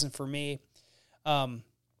 Right. This isn't for me. When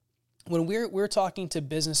we're talking to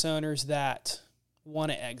business owners that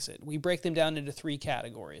want to exit, we break them down into 3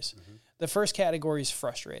 categories. The first category is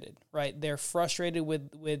frustrated, right? They're frustrated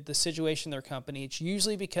with the situation in their company. It's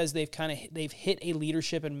usually because they've hit a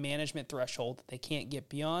leadership and management threshold that they can't get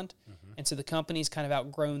beyond. And so the company's kind of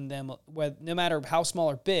outgrown them, no matter how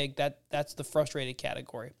small or big. That's the frustrated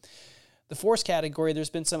category. The forced category, there's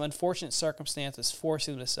been some unfortunate circumstances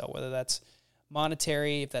forcing them to sell, whether that's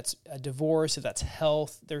monetary, if that's a divorce, if that's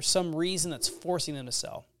health. There's some reason that's forcing them to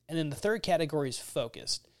sell. And then the third category is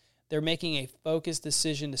focused. They're making a focused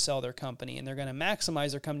decision to sell their company, and they're going to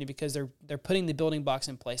maximize their company because they're putting the building blocks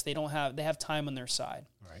in place. They have time on their side.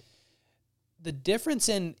 Right. The difference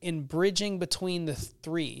in bridging between the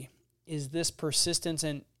 3 is this persistence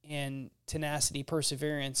and tenacity,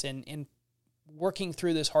 perseverance, and working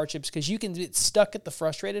through those hardships, because you can get stuck at the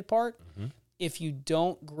frustrated part if you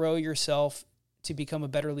don't grow yourself to become a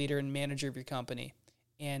better leader and manager of your company,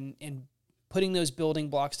 and putting those building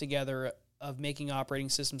blocks together of making operating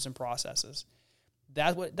systems and processes.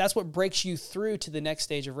 That's what breaks you through to the next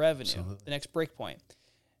stage of revenue, Absolutely. The next break point.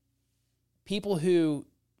 People who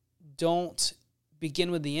don't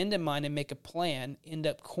begin with the end in mind and make a plan end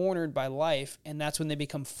up cornered by life, and that's when they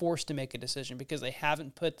become forced to make a decision, because they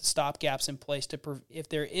haven't put the stop gaps in place to if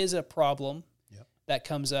there is a problem that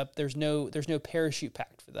comes up, there's no parachute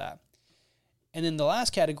packed for that. And then the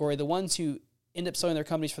last category, the ones who end up selling their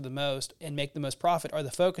companies for the most and make the most profit, are the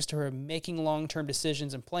focused, who are making long-term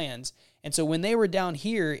decisions and plans. And so when they were down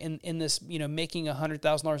here in this, making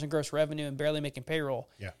 $100,000 in gross revenue and barely making payroll,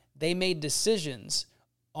 they made decisions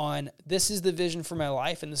on, this is the vision for my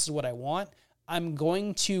life and this is what I want. I'm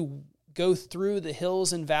going to go through the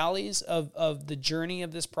hills and valleys of the journey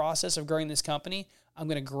of this process of growing this company. I'm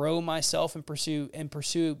going to grow myself and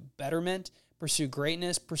pursue betterment, pursue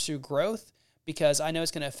greatness, pursue growth, because I know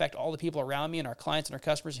it's going to affect all the people around me and our clients and our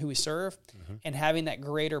customers who we serve. And having that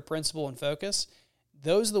greater principle and focus,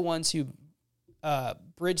 those are the ones who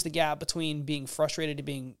bridge the gap between being frustrated to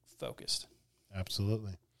being focused.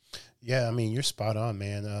 Absolutely. Yeah, I mean, you're spot on,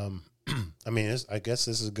 man. I mean, I guess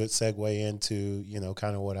this is a good segue into,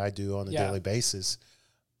 kind of what I do on a daily basis.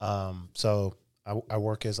 So I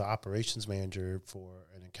work as an operations manager for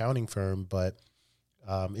an accounting firm, but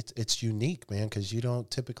it's unique, man, because you don't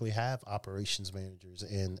typically have operations managers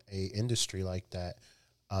in a industry like that.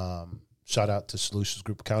 Shout out to Solutions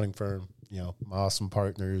Group Accounting Firm, my awesome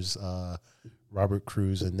partners, Robert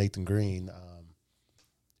Cruz and Nathan Green.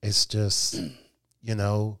 It's just,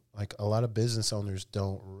 like a lot of business owners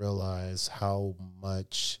don't realize how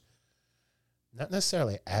much, not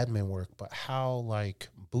necessarily admin work, but how like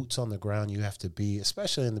boots on the ground you have to be,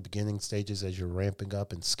 especially in the beginning stages as you're ramping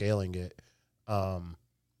up and scaling it.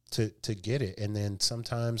 To get it. And then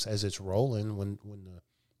sometimes as it's rolling,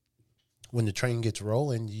 when the train gets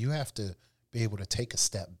rolling, you have to be able to take a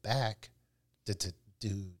step back to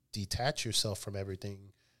detach yourself from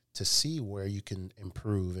everything to see where you can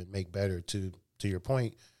improve and make better, to your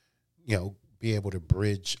point, be able to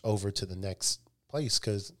bridge over to the next place.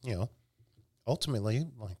 Cause ultimately,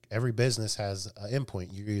 like every business has an endpoint.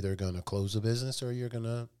 You're either going to close the business or you're going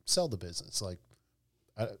to sell the business. Like,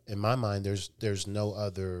 in my mind, there's no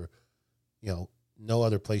other, no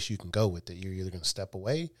other place you can go with it. You're either going to step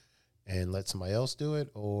away and let somebody else do it,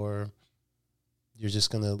 or you're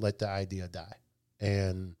just going to let the idea die.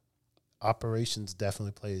 And operations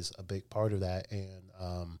definitely plays a big part of that. And,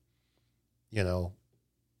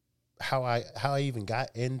 how I even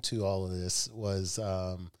got into all of this was,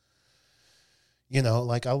 like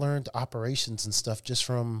I learned operations and stuff just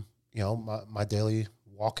from, my daily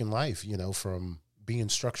walk in life, from being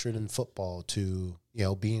structured in football to,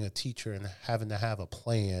 being a teacher and having to have a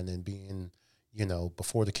plan and being,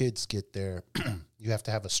 before the kids get there, you have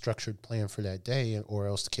to have a structured plan for that day, or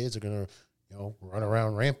else the kids are going to, run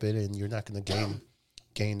around rampant and you're not going to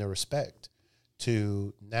gain their respect.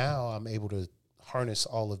 To now I'm able to harness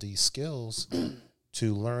all of these skills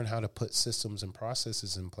to learn how to put systems and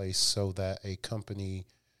processes in place so that a company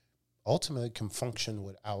ultimately can function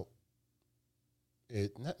without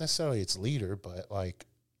it, not necessarily its leader, but like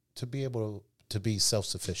to be able to be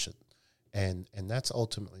self-sufficient. And that's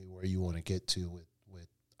ultimately where you want to get to with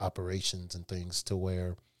operations and things, to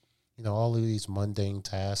where, all of these mundane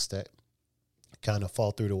tasks that kind of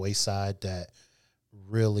fall through the wayside that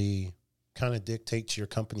really kind of dictates your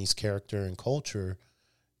company's character and culture.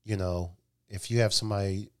 If you have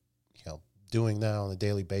somebody, doing that on a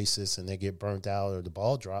daily basis and they get burnt out or the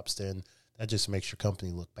ball drops, then that just makes your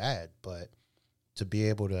company look bad. But to be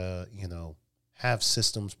able to, have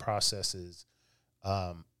systems, processes,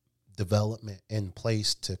 development in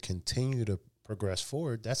place to continue to progress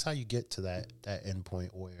forward, that's how you get to that end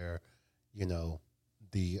point where,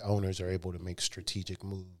 the owners are able to make strategic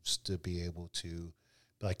moves to be able to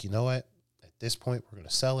be like, you know what, at this point, we're going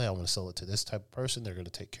to sell it. I want to sell it to this type of person. They're going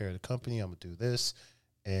to take care of the company. I'm going to do this.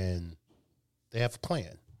 And they have a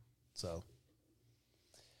plan. So.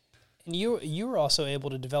 And you were also able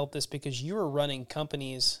to develop this because you were running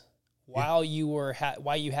companies while you were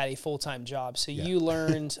while you had a full-time job. So you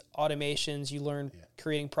learned automations, you learned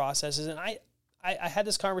creating processes. And I had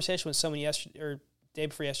this conversation with someone yesterday or day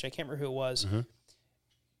before yesterday. I can't remember who it was. Mm-hmm.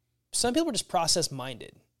 Some people are just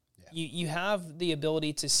process-minded. Yeah. You have the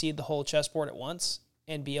ability to see the whole chessboard at once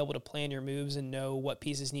and be able to plan your moves and know what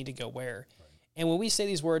pieces need to go where. Right. And when we say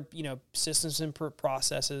these words, systems and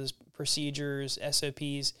processes, procedures,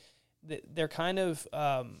 SOPs, they're kind of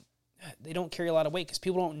they don't carry a lot of weight because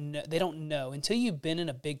people don't know. They don't know until you've been in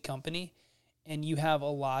a big company and you have a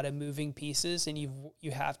lot of moving pieces and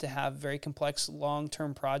you have to have very complex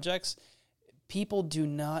long-term projects. People do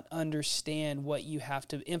not understand what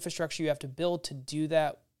infrastructure you have to build to do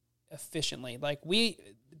that efficiently. Like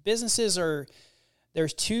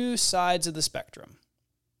there's two sides of the spectrum.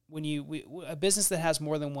 When a business that has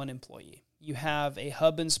more than one employee, you have a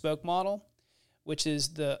hub and spoke model, which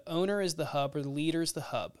is the owner is the hub or the leader is the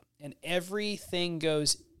hub, and everything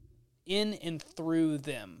goes in and through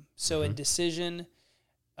them. So a decision,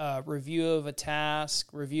 review of a task,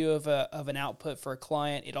 review of an output for a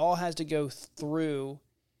client, it all has to go through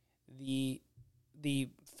the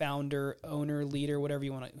founder, owner, leader,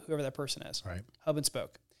 whoever that person is. Right. Hub and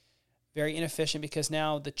spoke. Very inefficient because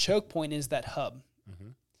now the choke point is that hub. Mm-hmm.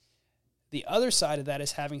 The other side of that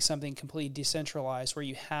is having something completely decentralized where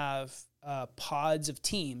you have pods of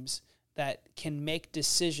teams that can make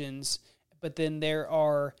decisions, but then there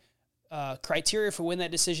are criteria for when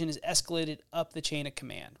that decision is escalated up the chain of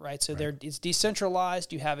command, right? So it's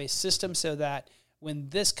decentralized. You have a system so that when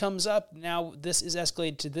this comes up, now this is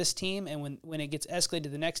escalated to this team, and when it gets escalated to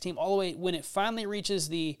the next team, all the way when it finally reaches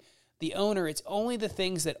the owner, it's only the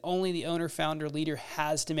things that only the owner, founder, leader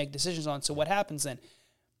has to make decisions on. So what happens then?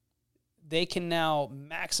 They can now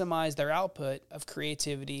maximize their output of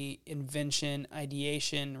creativity, invention,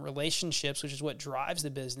 ideation, relationships, which is what drives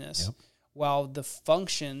the business. Yep. While the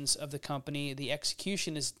functions of the company, the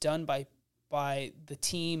execution is done by the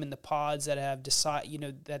team and the pods that have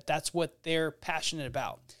decided, that's what they're passionate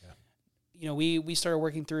about. Yeah. We started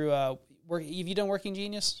working through have you done Working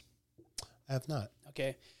Genius? I have not.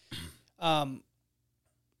 Okay.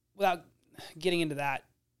 Without getting into that,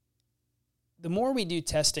 the more we do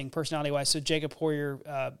testing personality-wise, so Jacob Hoyer,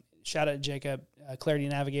 shout out to Jacob, Clarity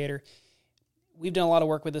Navigator, we've done a lot of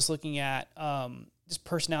work with this looking at just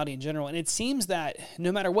personality in general. And it seems that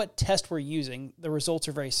no matter what test we're using, the results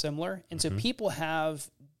are very similar. And so people have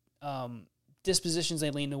dispositions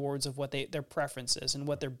they lean towards of what their preference is and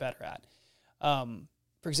what they're better at.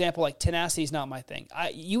 For example, like tenacity is not my thing.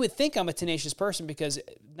 You would think I'm a tenacious person because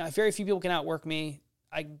not very few people can outwork me.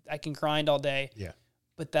 I can grind all day. Yeah.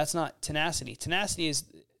 But that's not tenacity. Tenacity is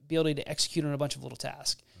the ability to execute on a bunch of little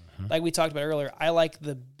tasks. Mm-hmm. Like we talked about earlier, I like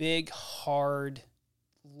the big, hard,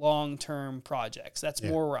 long-term projects. That's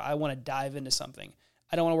more where I want to dive into something.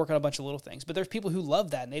 I don't want to work on a bunch of little things. But there's people who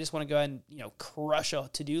love that, and they just want to go ahead and crush a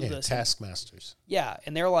to-do list. Taskmasters. Yeah,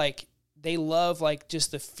 and they're like, they love like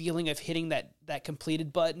just the feeling of hitting that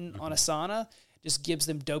completed button on Asana just gives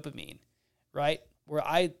them dopamine, right? Where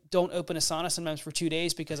I don't open Asana sometimes for 2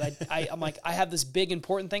 days because I'm like, I have this big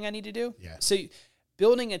important thing I need to do. Yeah. So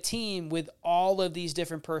building a team with all of these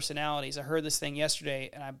different personalities. I heard this thing yesterday,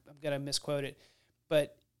 and I'm going to misquote it,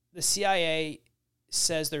 but the CIA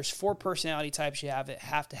says there's 4 personality types you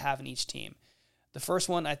have to have in each team. The first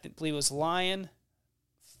one, I believe, was lion,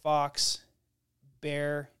 fox,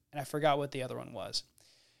 bear, and I forgot what the other one was.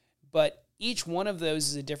 But each one of those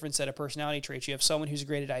is a different set of personality traits. You have someone who's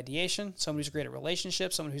great at ideation, someone who's great at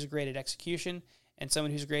relationships, someone who's great at execution, and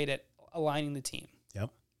someone who's great at aligning the team. Yep.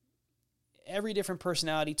 Every different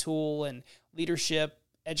personality tool and leadership,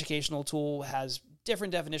 educational tool has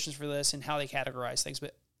different definitions for this and how they categorize things.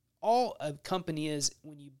 But all a company is,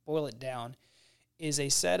 when you boil it down, is a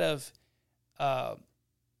set of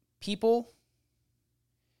people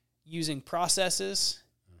using processes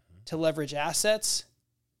to leverage assets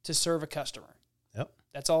to serve a customer. Yep.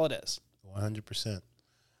 That's all it is. 100%.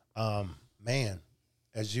 Man,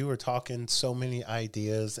 as you were talking, so many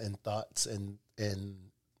ideas and thoughts and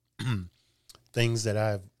things that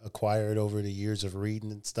I've acquired over the years of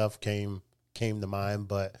reading and stuff came came to mind,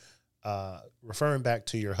 but referring back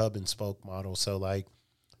to your hub and spoke model. So like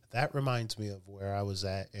that reminds me of where I was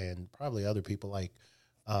at, and probably other people, like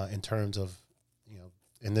in terms of,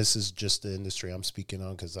 and this is just the industry I'm speaking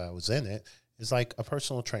on because I was in it, is like a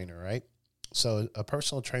personal trainer, right? So a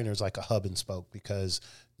personal trainer is like a hub and spoke, because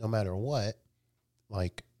no matter what,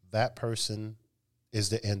 like that person is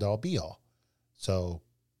the end all be all. So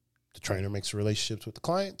the trainer makes relationships with the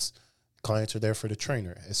clients. Clients are there for the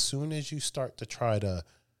trainer. As soon as you start to try to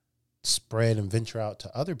spread and venture out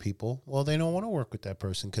to other people, well, they don't want to work with that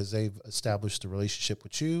person because they've established a relationship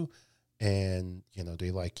with you, and,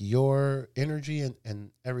 they like your energy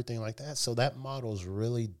and everything like that. So that model is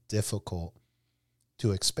really difficult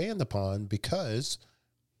to expand upon because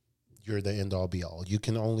you're the end all be all. You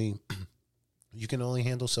can only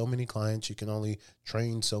handle so many clients. You can only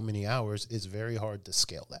train so many hours. It's very hard to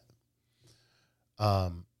scale that.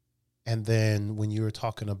 And then when you were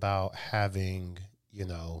talking about having,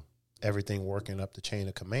 everything working up the chain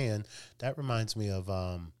of command, that reminds me of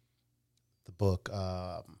the book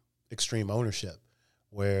Extreme Ownership,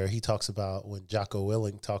 where he talks about, when Jocko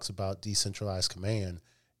Willink talks about decentralized command.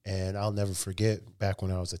 And I'll never forget, back when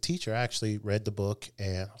I was a teacher, I actually read the book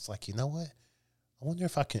and I was like, you know what? I wonder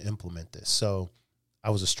if I can implement this. So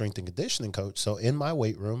I was a strength and conditioning coach. So in my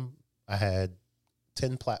weight room, I had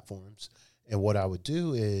 10 platforms. And what I would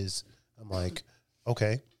do is I'm like,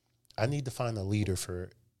 okay, I need to find a leader for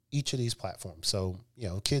each of these platforms. So,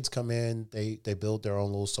 kids come in, they build their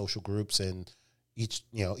own little social groups, and each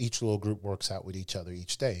little group works out with each other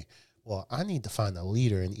each day. Well, I need to find a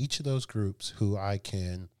leader in each of those groups who I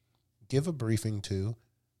can give a briefing to,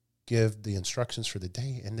 give the instructions for the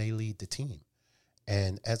day, and they lead the team.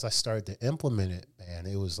 And as I started to implement it, man,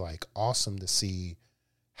 it was like awesome to see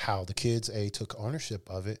how the kids, took ownership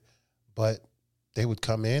of it, but they would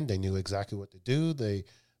come in, they knew exactly what to do.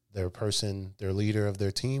 Their leader of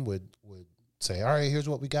their team would say, all right, here's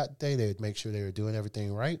what we got today. They would make sure they were doing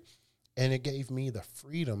everything right. And it gave me the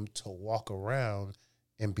freedom to walk around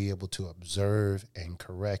and be able to observe and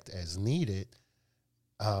correct as needed,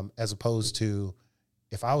 as opposed to,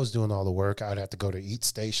 if I was doing all the work, I'd have to go to each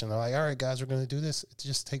station. I'm like, all right, guys, we're going to do this. It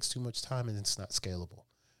just takes too much time and it's not scalable.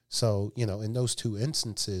 So, in those two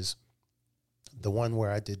instances, the one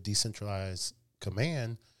where I did decentralized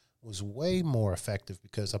command was way more effective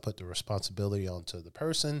because I put the responsibility onto the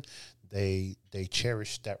person. They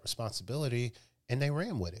cherished that responsibility and they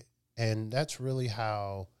ran with it. And that's really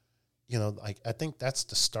how, I think that's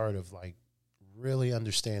the start of like really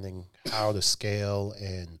understanding how to scale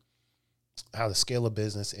a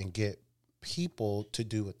business and get people to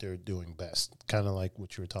do what they're doing best. Kind of like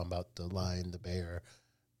what you were talking about, the lion, the bear,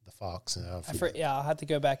 the fox. And I'll have to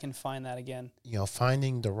go back and find that again.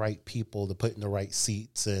 Finding the right people to put in the right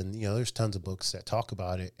seats. And, there's tons of books that talk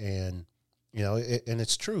about it. And, and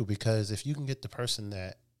it's true, because if you can get the person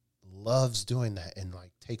that loves doing that and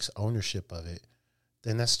like takes ownership of it,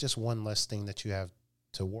 then that's just one less thing that you have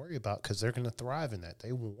to worry about, because they're going to thrive in that.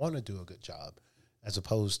 They want to do a good job, as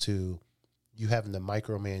opposed to you having to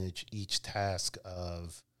micromanage each task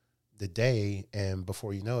of the day. And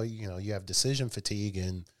before you know it, you have decision fatigue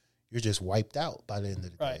and you're just wiped out by the end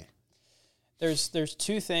of the day. There's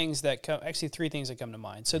three things that come to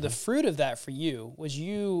mind. So the fruit of that for you was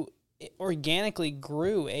you organically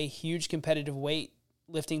grew a huge competitive weight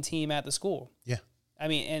lifting team at the school. Yeah. I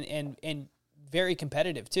mean, and very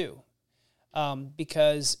competitive too.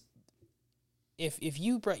 Because if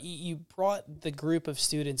you brought the group of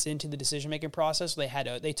students into the decision-making process,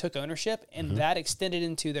 they took ownership, and that extended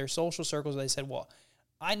into their social circles. They said, well,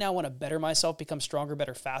 I now want to better myself, become stronger,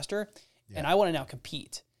 better, faster, and I want to now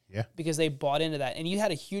compete. Yeah. Because they bought into that. And you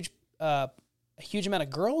had a huge amount of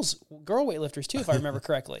girl weightlifters too, if I remember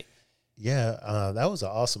correctly. Yeah, that was an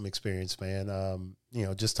awesome experience, man.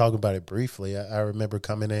 Just talking about it briefly, I remember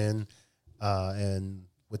coming in and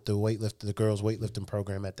with the girls weightlifting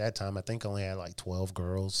program at that time, I think only had like 12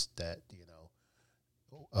 girls that,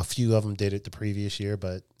 a few of them did it the previous year,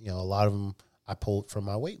 but, a lot of them I pulled from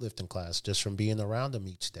my weightlifting class just from being around them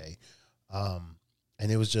each day.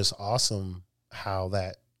 And it was just awesome how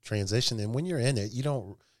that transitioned. And when you're in it, you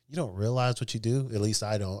don't realize what you do. At least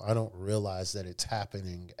I don't realize that it's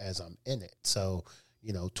happening as I'm in it. So,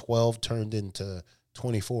 12 turned into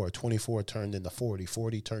 24, 24 turned into 40,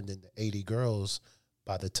 40 turned into 80 girls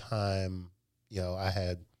by the time, I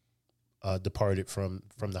had departed from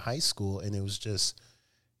the high school. And it was just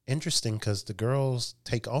interesting because the girls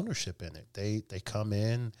take ownership in it. They come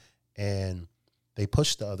in and they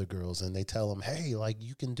push the other girls and they tell them, hey, like,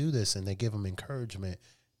 you can do this. And they give them encouragement.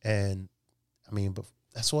 And I mean, but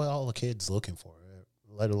that's what all the kids looking for,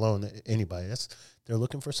 let alone anybody. they're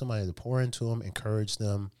looking for somebody to pour into them, encourage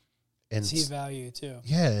them, and see value too.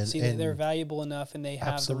 Yeah, and see that they're valuable enough, and they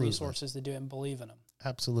have absolutely. the resources to do it and believe in them.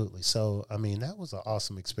 Absolutely. So, I mean, that was an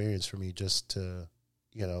awesome experience for me, just to,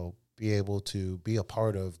 be able to be a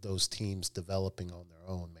part of those teams developing on their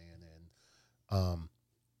own, man. And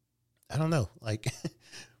I don't know, like,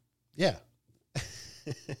 yeah.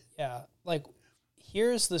 Yeah. Like,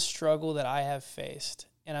 here's the struggle that I have faced,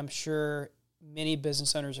 and I'm sure many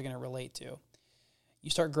business owners are going to relate to. You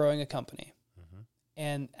start growing a company,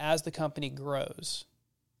 and as the company grows,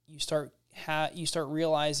 you start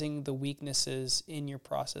realizing the weaknesses in your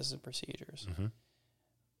processes and procedures.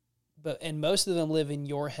 And most of them live in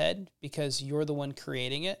your head because you're the one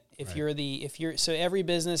creating it. So every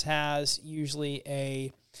business has usually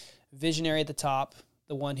a visionary at the top,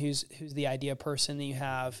 the one who's the idea person. That you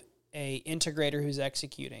have a integrator who's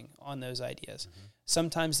executing on those ideas.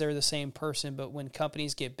 Sometimes they're the same person, but when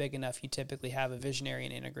companies get big enough, you typically have a visionary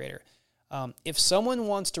and integrator. If someone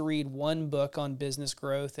wants to read one book on business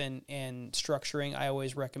growth and structuring, I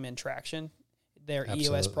always recommend Traction, their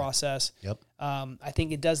EOS process. Yep. I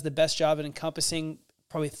think it does the best job at encompassing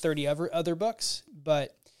probably 30 other books,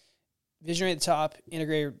 but visionary at the top,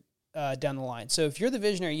 integrator down the line. So if you're the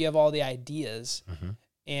visionary, you have all the ideas,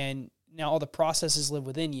 and now all the processes live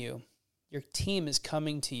within you. Your team is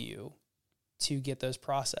coming to you to get those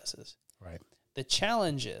processes. Right. The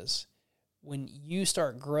challenge is when you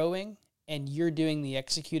start growing and you're doing the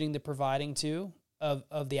executing, the providing too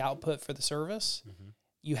of the output for the service,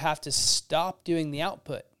 you have to stop doing the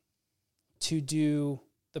output to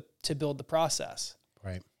build the process.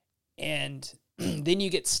 Right. And then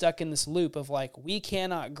you get stuck in this loop of like, we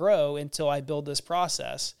cannot grow until I build this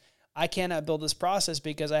process. I cannot build this process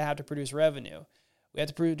because I have to produce revenue. We have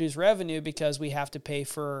to produce revenue because we have to pay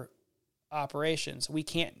for operations. We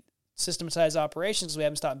can't systematize operations because we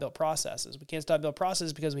haven't stopped build processes. We can't stop build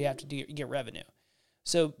processes because we have to get revenue.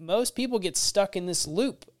 So most people get stuck in this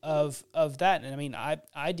loop of that. And I mean,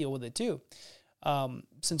 I deal with it too.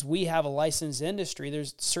 Since we have a licensed industry,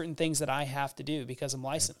 there's certain things that I have to do because I'm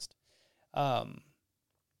licensed. The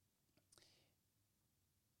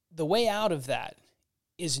way out of that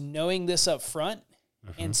is knowing this up front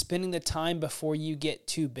and spending the time before you get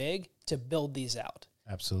too big to build these out.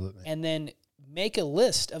 Absolutely. And then make a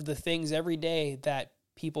list of the things every day that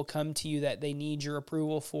people come to you that they need your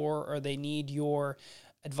approval for, or they need your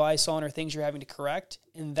advice on, or things you're having to correct.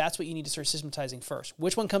 And that's what you need to start systematizing first.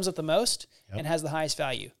 Which one comes up the most and has the highest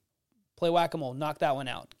value? Play whack-a-mole, knock that one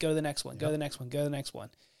out. Go to the next one, go to the next one, go to the next one.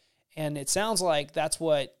 And it sounds like that's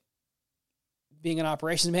what being an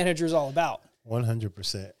operations manager is all about.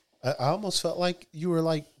 100%. I almost felt like you were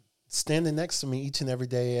like standing next to me each and every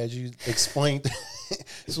day as you explained.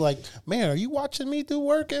 It's like, man, are you watching me do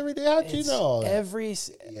work every day? How'd you know all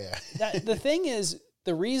that? The thing is,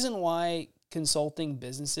 the reason why consulting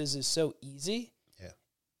businesses is so easy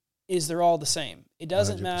is they're all the same. It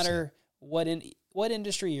doesn't 100%. matter what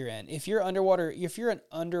industry you're in. If you're an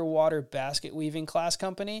underwater basket weaving class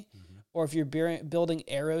company, or if you're building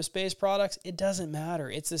aerospace products, it doesn't matter.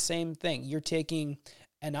 It's the same thing. You're taking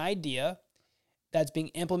an idea that's being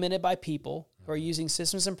implemented by people who are using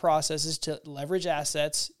systems and processes to leverage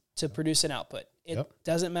assets to produce an output. It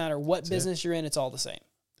doesn't matter what business you're in. It's all the same.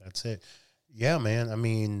 That's it. Yeah, man. I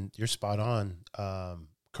mean, you're spot on.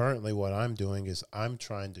 Currently what I'm doing is I'm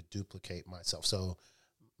trying to duplicate myself. So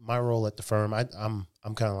my role at the firm, I'm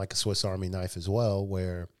kind of like a Swiss Army knife as well,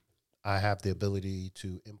 where I have the ability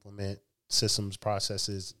to implement systems,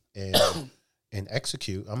 processes, and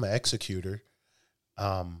execute. I'm an executor.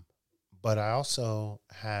 But I also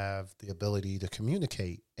have the ability to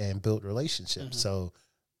communicate and build relationships. So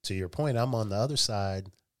to your point, I'm on the other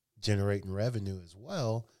side generating revenue as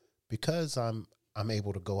well, because I'm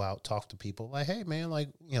able to go out, talk to people like, hey man, like,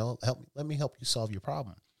 let me help you solve your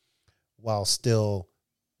problem, while still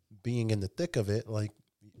being in the thick of it. Like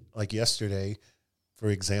yesterday,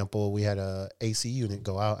 for example, we had a AC unit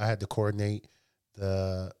go out. I had to coordinate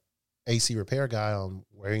the AC repair guy on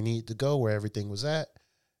where he needed to go, where everything was at,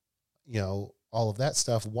 all of that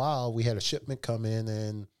stuff, while we had a shipment come in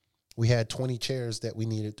and we had 20 chairs that we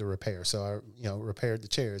needed to repair. So I, repaired the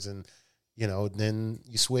chairs, and, then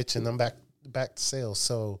you switch and I'm back to sales.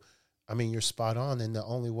 So, I mean, you're spot on. And the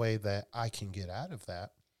only way that I can get out of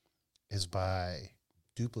that is by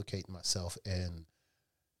duplicating myself and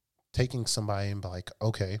taking somebody and be like,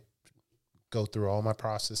 okay, go through all my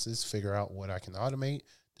processes, figure out what I can automate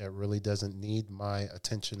that really doesn't need my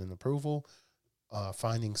attention and approval.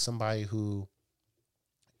 Finding somebody who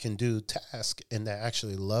can do tasks and that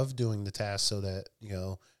actually love doing the task, so that,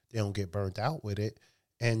 they don't get burnt out with it,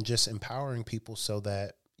 and just empowering people so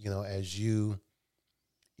that, as you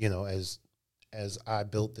as I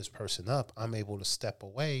built this person up, I'm able to step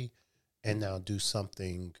away and now do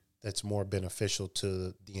something that's more beneficial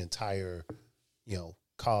to the entire,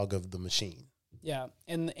 cog of the machine. Yeah.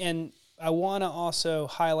 And I want to also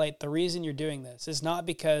highlight the reason you're doing this is not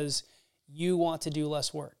because you want to do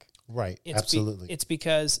less work. Right. Absolutely. It's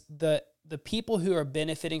because the people who are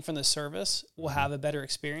benefiting from the service will have a better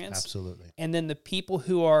experience. Absolutely. And then the people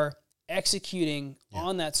who are executing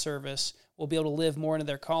on that service will be able to live more into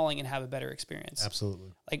their calling and have a better experience.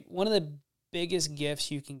 Absolutely. Like one of the biggest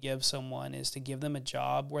gifts you can give someone is to give them a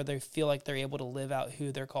job where they feel like they're able to live out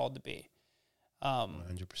who they're called to be.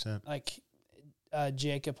 100%. Like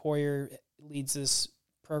Jacob Hoyer leads this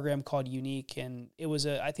program called Unique, and it was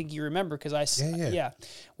I think you remember because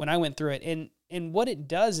when I went through it, and what it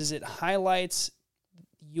does is it highlights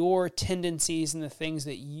your tendencies and the things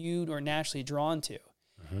that you are naturally drawn to.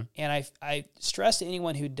 Mm-hmm. And I stress to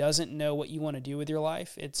anyone who doesn't know what you want to do with your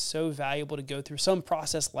life, it's so valuable to go through some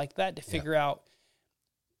process like that to figure out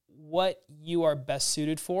what you are best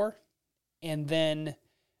suited for, and then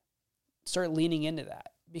start leaning into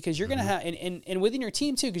that. Because you're going to have, and within your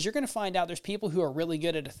team too, because you're going to find out there's people who are really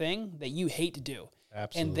good at a thing that you hate to do.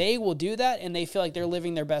 Absolutely. And they will do that and they feel like they're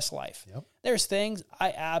living their best life. Yep. There's things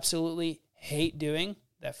I absolutely hate doing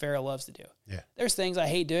that Farrah loves to do. Yeah. There's things I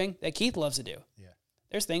hate doing that Keith loves to do. Yeah.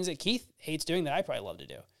 There's things that Keith hates doing that I probably love to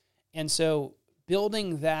do. And so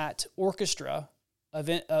building that orchestra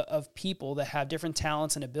of people that have different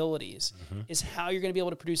talents and abilities is how you're going to be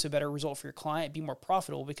able to produce a better result for your client, be more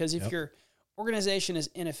profitable. Because if your organization is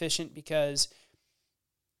inefficient because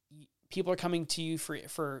people are coming to you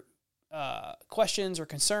for questions or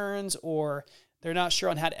concerns, or they're not sure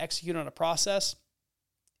on how to execute on a process,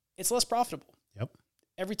 it's less profitable. Yep.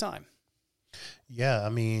 Every time. Yeah. I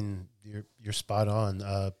mean, you're spot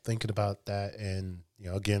on. Thinking about that. And,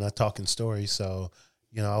 again, I talk in stories. So,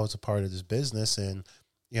 I was a part of this business and,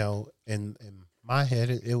 in my head,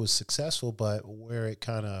 it was successful, but where it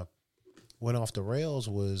kind of went off the rails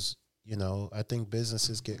was, I think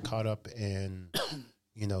businesses get caught up in,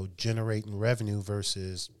 generating revenue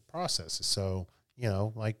versus processes. So,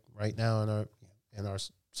 like right now in our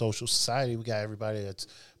social society, we got everybody that's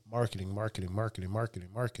marketing.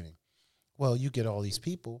 Well, you get all these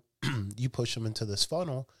people, you push them into this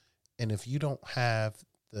funnel, and if you don't have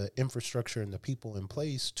the infrastructure and the people in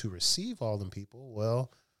place to receive all them people,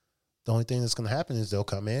 well, the only thing that's going to happen is they'll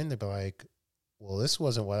come in, they'll be like, well, this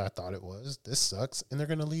wasn't what I thought it was. This sucks. And they're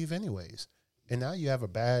going to leave anyways. And now you have a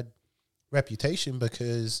bad reputation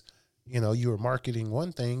because, you were marketing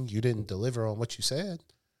one thing, you didn't deliver on what you said,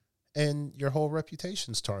 and your whole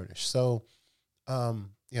reputation's tarnished. So,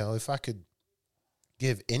 if I could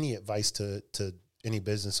give any advice to any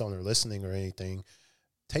business owner listening or anything,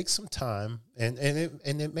 take some time, and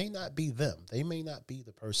it may not be them. They may not be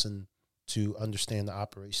the person to understand the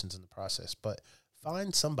operations and the process, but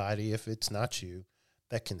find somebody, if it's not you,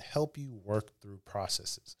 that can help you work through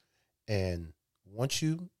processes. And once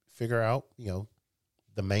you figure out,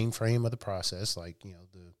 the mainframe of the process, like,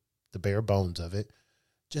 the bare bones of it,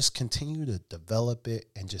 just continue to develop it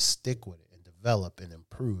and just stick with it and develop and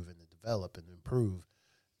improve and develop and improve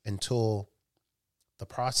until the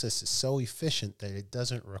process is so efficient that it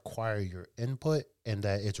doesn't require your input and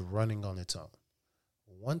that it's running on its own.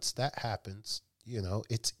 Once that happens,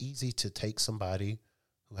 it's easy to take somebody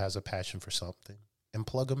who has a passion for something and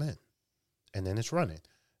plug them in, and then it's running.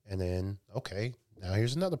 And then, okay, now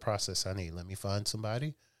here's another process I need. Let me find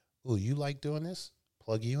somebody. Oh, you like doing this?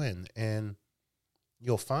 Plug you in. And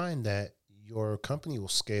you'll find that your company will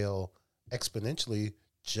scale exponentially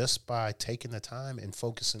just by taking the time and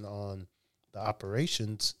focusing on the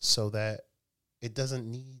operations so that it doesn't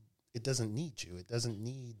need you. It doesn't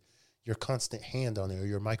need your constant hand on it or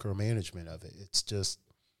your micromanagement of it. It's just,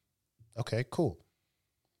 okay, cool.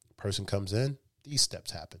 Person comes in, these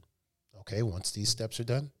steps happen. Okay, once these steps are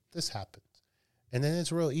done, this happens. And then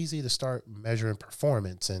it's real easy to start measuring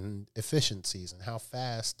performance and efficiencies and how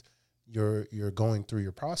fast you're going through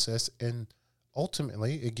your process. And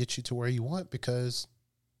ultimately, it gets you to where you want, because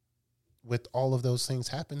with all of those things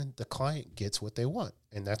happening, the client gets what they want.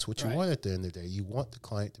 And that's what you want at the end of the day. You want the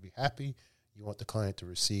client to be happy. You want the client to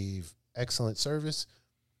receive excellent service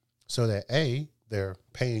so that A, they're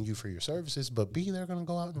paying you for your services, but B, they're going to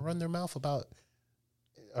go out and run their mouth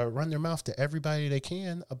to everybody they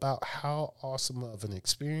can about how awesome of an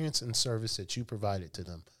experience and service that you provided to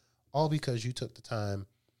them, all because you took the time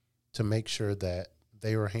to make sure that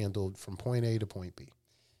they were handled from point A to point B.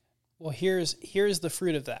 Well, here's the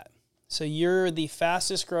fruit of that. So you're the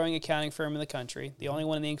fastest growing accounting firm in the country, the only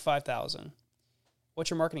one in the Inc. 5000. What's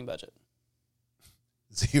your marketing budget?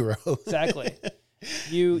 0. Exactly.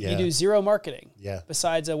 You do zero marketing. Yeah.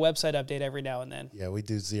 Besides a website update every now and then. Yeah, we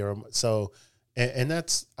do zero. So, and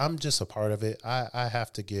that's, I'm just a part of it. I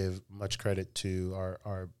have to give much credit to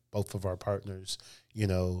our both of our partners, you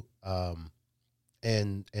know,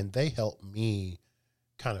 and they help me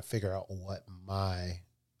kind of figure out what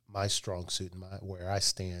my strong suit and where I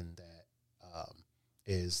stand at,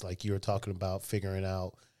 is like you were talking about figuring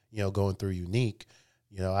out, you know, going through Unique.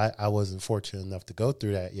 You know, I wasn't fortunate enough to go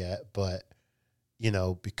through that yet, but, you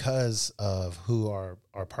know, because of who our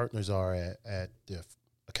partners are at the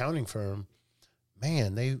accounting firm,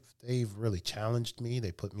 man, they've really challenged me.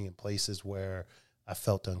 They put me in places where I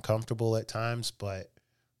felt uncomfortable at times, but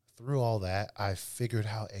through all that, I figured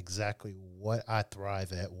out exactly what I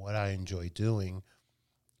thrive at, what I enjoy doing,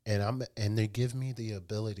 and they give me the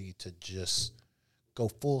ability to just go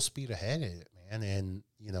full speed ahead at it, man. And,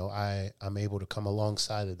 you know, I'm able to come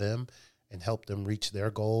alongside of them and help them reach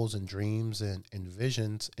their goals and dreams and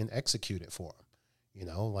visions and execute it for them. You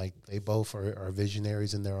know, like they both are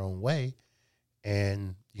visionaries in their own way.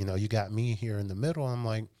 And, you know, you got me here in the middle. I'm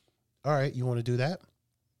like, all right, you want to do that?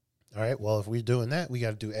 All right, well, if we're doing that, we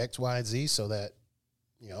got to do X, Y, and Z so that,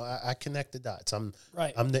 you know, I connect the dots. I'm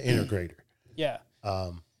the integrator. Yeah.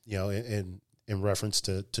 You know, in reference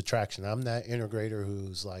to traction, I'm that integrator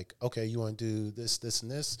who's like, okay, you want to do this, this, and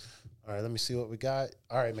this. All right, let me see what we got.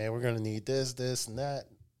 All right, man, we're going to need this, this, and that.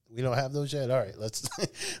 We don't have those yet. All right,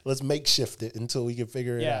 let's makeshift it until we can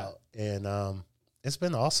figure it out. And it's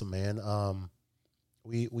been awesome, man.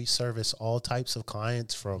 We service all types of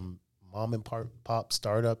clients from mom and pop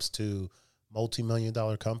startups to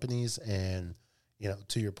multi-million-dollar companies. And, you know,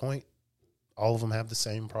 to your point, all of them have the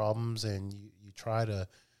same problems, and you try to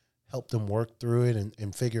help them work through it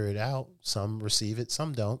and figure it out. Some receive it,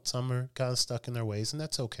 some don't. Some are kind of stuck in their ways, and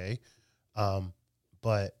that's okay.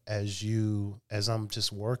 But as I'm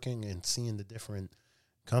just working and seeing the different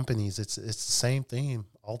companies, it's the same theme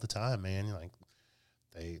all the time, man. Like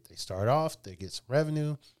they start off, they get some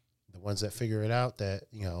revenue. The ones that figure it out that,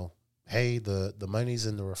 you know, hey, the money's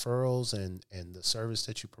in the referrals and the service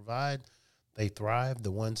that you provide, they thrive.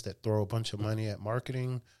 The ones that throw a bunch of money at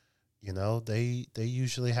marketing, you know, they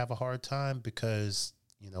usually have a hard time because,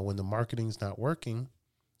 you know, when the marketing's not working,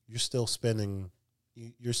 you're still spending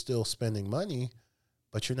money,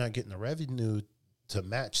 but you're not getting the revenue to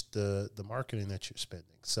match the marketing that you're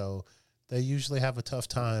spending. So they usually have a tough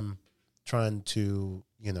time trying to,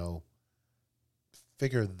 you know,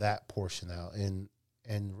 figure that portion out. And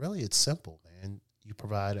really it's simple, man. You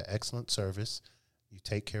provide an excellent service, you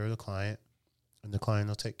take care of the client, and the client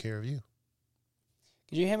will take care of you.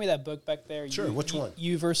 Could you hand me that book back there? Sure. Which one?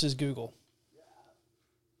 You versus Google.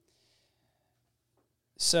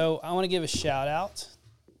 So I want to give a shout out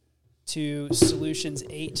to Solutions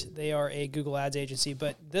 8. They are a Google Ads agency,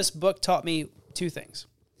 but this book taught me two things.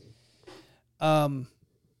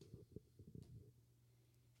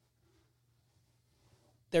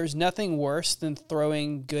 There's nothing worse than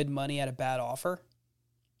throwing good money at a bad offer.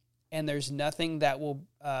 And there's nothing that will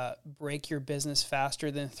break your business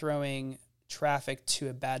faster than throwing traffic to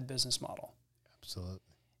a bad business model. Absolutely.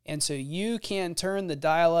 And so you can turn the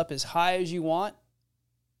dial up as high as you want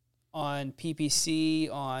on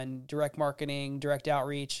PPC, on direct marketing, direct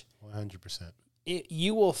outreach. 100%.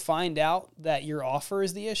 You will find out that your offer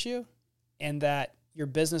is the issue and that your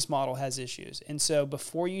business model has issues. And so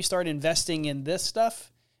before you start investing in this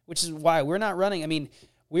stuff, which is why we're not running, I mean,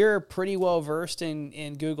 we're pretty well versed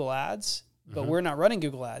in Google Ads, but we're not running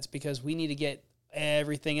Google Ads because we need to get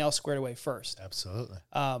everything else squared away first. Absolutely.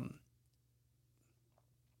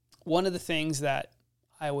 One of the things that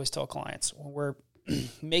I always tell clients when we're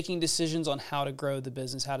making decisions on how to grow the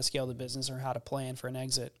business, how to scale the business, or how to plan for an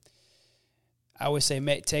exit, I always say,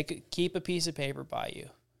 keep a piece of paper by you.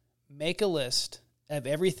 Make a list of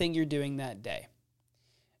everything you're doing that day.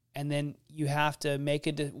 And then you have to make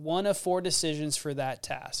one of 4 decisions for that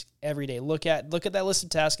task every day. Look at that list of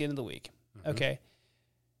tasks at the end of the week. Okay.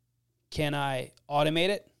 Can I automate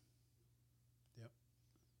it? Yep.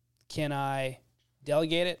 Can I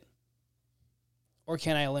delegate it? Or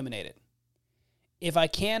can I eliminate it? If I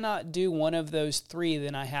cannot do one of those 3,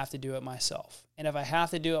 then I have to do it myself. And if I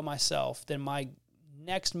have to do it myself, then my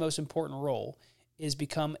next most important role is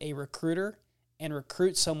become a recruiter and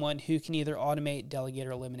recruit someone who can either automate, delegate,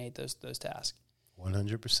 or eliminate those tasks.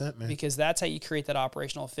 100%, man. Because that's how you create that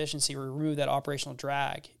operational efficiency, remove that operational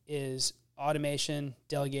drag, is automation,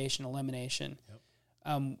 delegation, elimination.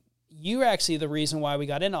 Yep. You're actually the reason why we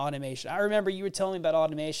got into automation. I remember you were telling me about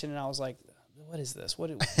automation, and I was like, what is this?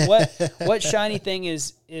 What shiny thing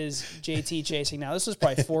is JT chasing now? This was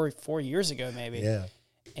probably four years ago, maybe. Yeah.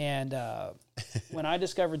 And when I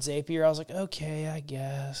discovered Zapier, I was like, okay, I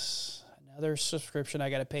guess another subscription I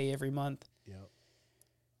got to pay every month. Yep.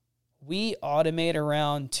 We automate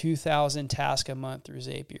around 2,000 tasks a month through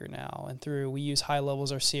Zapier now, and we use High Level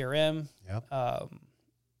as our CRM. Yep. I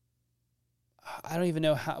don't even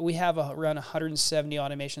know how we have around 170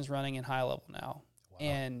 automations running in High Level now,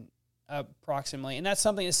 and approximately, and that's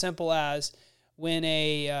something as simple as when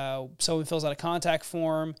someone fills out a contact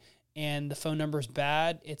form and the phone number is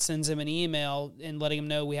bad, it sends them an email and letting them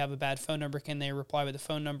know we have a bad phone number. Can they reply with the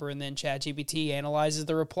phone number? And then ChatGPT analyzes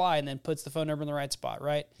the reply and then puts the phone number in the right spot,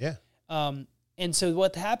 right? Yeah. And so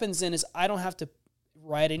what happens then is I don't have to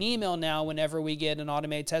write an email now whenever we get an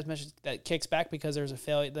automated text message that kicks back because there's a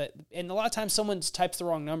failure. And a lot of times someone types the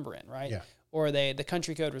wrong number in, right? Yeah. Or the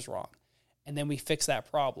country code was wrong. And then we fix that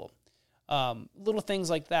problem. Little things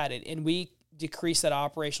like that. And we decrease that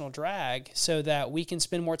operational drag so that we can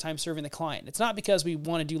spend more time serving the client. It's not because we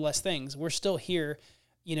want to do less things. We're still here,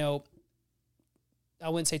 I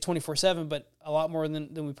wouldn't say 24/7, but a lot more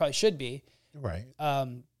than we probably should be. Right.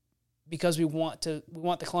 Because we want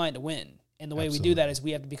the client to win. And the way we do that is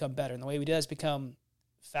we have to become better. And the way we do that is become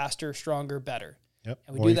faster, stronger, better. Yep.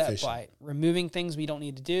 And we do that by removing things we don't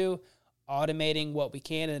need to do, automating what we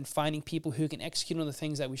can, and finding people who can execute on the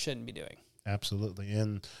things that we shouldn't be doing. Absolutely.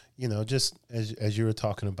 And, just as you were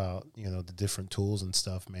talking about, the different tools and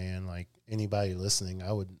stuff, man, like anybody listening,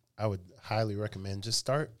 I would highly recommend just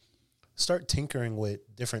start tinkering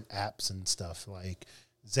with different apps and stuff like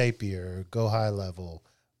Zapier, Go High Level,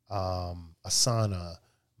 Asana,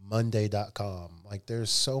 Monday.com. Like there's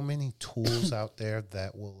so many tools out there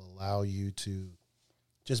that will allow you to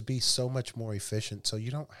just be so much more efficient. So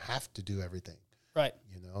you don't have to do everything. Right.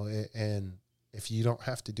 And if you don't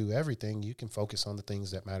have to do everything, you can focus on the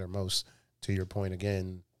things that matter most. To your point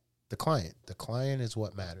again, the client. The client is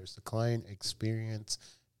what matters. The client experience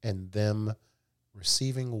and them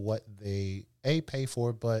receiving what they pay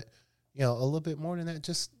for, but a little bit more than that,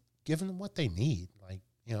 just giving them what they need.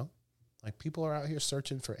 Like people are out here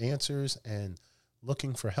searching for answers and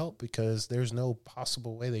looking for help because there's no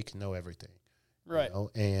possible way they can know everything. Right.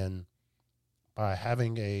 And by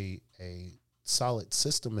having a solid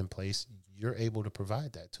system in place, you're able to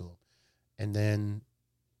provide that to them. And then,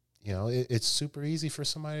 it's super easy for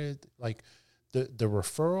somebody to, like the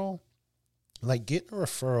referral, like getting a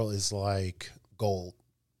referral is like gold.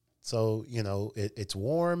 So, it's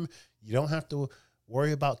warm. You don't have to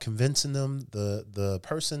worry about convincing them. The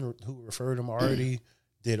person who referred them already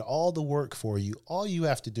did all the work for you. All you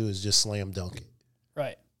have to do is just slam dunk it.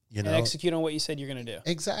 Right. And execute on what you said you're going to do.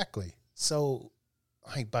 Exactly. So,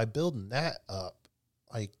 like, by building that up,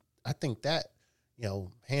 like, I think that,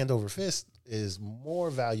 hand over fist is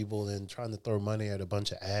more valuable than trying to throw money at a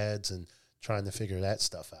bunch of ads and trying to figure that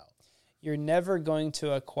stuff out. You're never going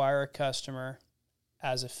to acquire a customer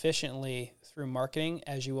as efficiently through marketing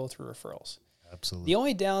as you will through referrals.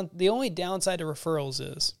 Absolutely. The only downside to referrals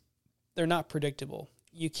is they're not predictable.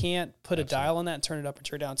 You can't put a dial on that and turn it up or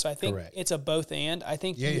turn it down. So I think it's a both and. I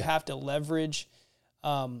think you have to leverage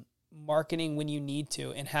marketing when you need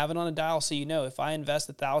to and have it on a dial so if I invest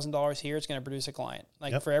 $1,000 here, it's going to produce a client.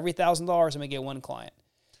 Like for every $1,000, I'm going to get one client.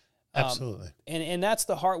 Absolutely. And that's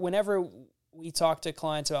the hard. Whenever we talk to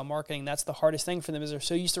clients about marketing, that's the hardest thing for them is they're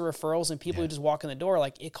so used to referrals and people who just walk in the door,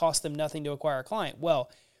 like it costs them nothing to acquire a client. Well,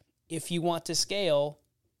 if you want to scale,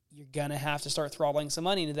 you're going to have to start throttling some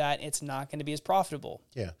money into that. It's not going to be as profitable.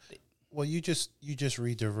 Yeah. Well, you just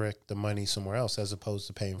redirect the money somewhere else as opposed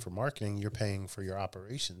to paying for marketing. You're paying for your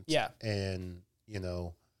operations. Yeah. And,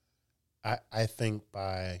 I think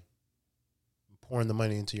by pouring the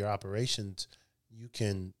money into your operations, you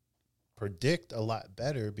can predict a lot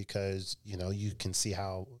better because, you can see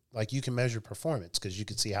how, like you can measure performance because you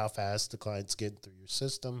can see how fast the client's getting through your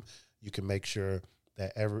system. You can make sure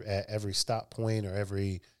that at every stop point or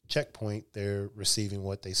every checkpoint, they're receiving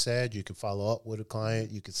what they said. You can follow up with a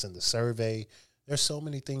client. You can send a survey. There's so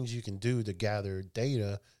many things you can do to gather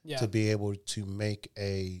data to be able to make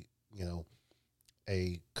a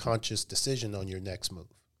conscious decision on your next move.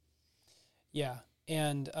 Yeah.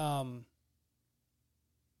 And,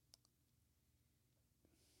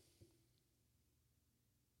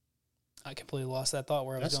 I completely lost that thought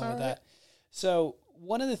where I was going with that. So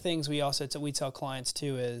one of the things we tell clients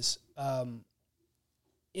too is,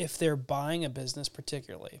 if they're buying a business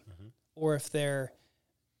particularly, or if they're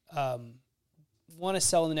want to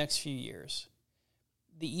sell in the next few years,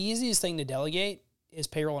 the easiest thing to delegate is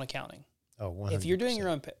payroll and accounting. Oh, 100%. If you're doing your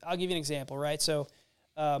own, I'll give you an example, right? So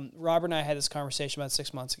Robert and I had this conversation about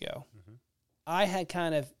 6 months ago. I had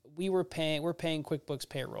we're paying QuickBooks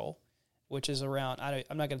payroll. which is around,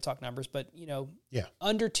 I'm not going to talk numbers, but Yeah.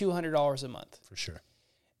 under $200 a month. For sure.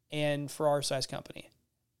 And for our size company,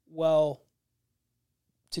 well,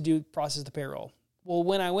 to process the payroll. Well,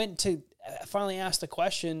 when I went to finally ask the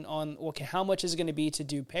question on, okay, how much is it going to be to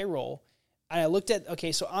do payroll? And I looked at,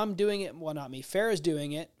 okay, so I'm doing it. Well, not me. Farrah's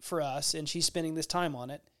doing it for us, and she's spending this time on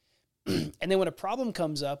it. And then when a problem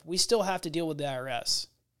comes up, we still have to deal with the IRS,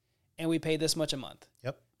 and we pay this much a month.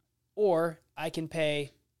 Yep. Or I can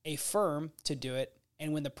pay a firm to do it,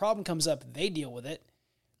 and when the problem comes up, they deal with it,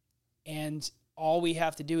 and all we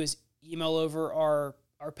have to do is email over our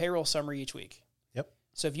payroll summary each week. Yep.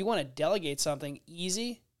 So if you want to delegate something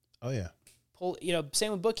easy, oh yeah,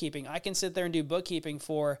 same with bookkeeping. I can sit there and do bookkeeping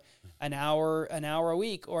for an hour a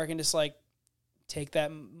week, or I can just like take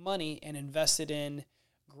that money and invest it in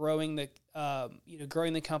growing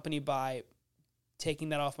the company by taking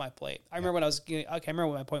that off my plate. I remember remember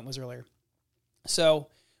what my point was earlier. So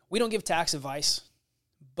we don't give tax advice,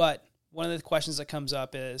 but one of the questions that comes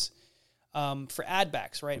up is for ad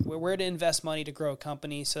backs, right? Where to invest money to grow a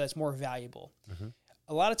company so that's more valuable. Mm-hmm.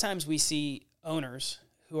 A lot of times we see owners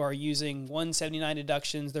who are using 179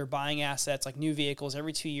 deductions. They're buying assets like new vehicles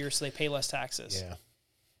every 2 years so they pay less taxes. Yeah.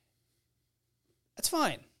 That's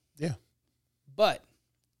fine. Yeah. But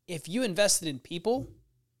if you invested in people,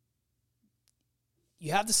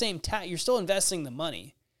 you have the same tax. You're still investing the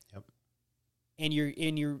money. Yep. And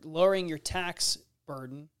you're lowering your tax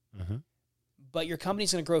burden. Mm-hmm. But your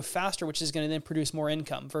company's going to grow faster, which is going to then produce more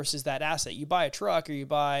income versus that asset. You buy a truck or you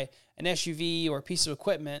buy an SUV or a piece of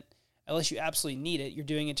equipment, unless you absolutely need it, you're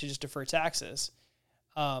doing it to just defer taxes.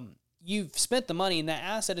 You've spent the money, and that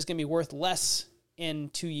asset is going to be worth less in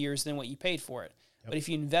 2 years than what you paid for it. Yep. But if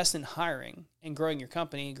you invest in hiring and growing your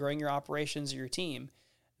company, growing your operations or your team,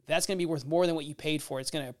 that's going to be worth more than what you paid for.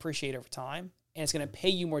 It's going to appreciate over time, and it's going to pay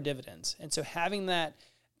you more dividends. And so having that,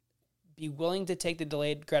 be willing to take the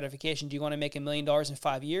delayed gratification. Do you want to make $1 million in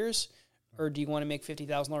 5 years, or do you want to make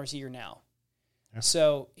 $50,000 a year now? Yeah.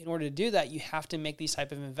 So in order to do that, you have to make these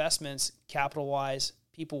type of investments, capital-wise,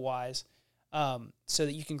 people-wise, so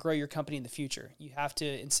that you can grow your company in the future. You have to,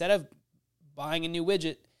 instead of buying a new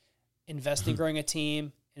widget, invest in growing a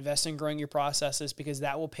team, invest in growing your processes, because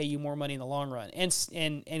that will pay you more money in the long run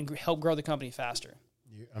and help grow the company faster.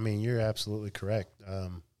 I mean, you're absolutely correct.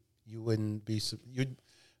 You wouldn't be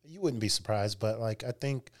surprised, but like, I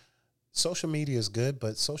think social media is good,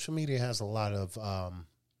 but social media has a lot of,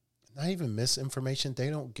 not even misinformation. They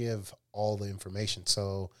don't give all the information.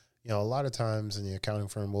 So, a lot of times in the accounting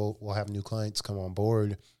firm, we'll have new clients come on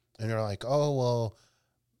board and they're like, oh, well,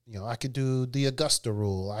 I could do the Augusta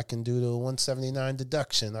rule. I can do the 179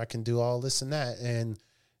 deduction. I can do all this and that. And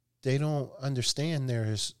they don't understand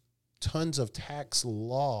there's tons of tax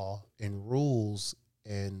law and rules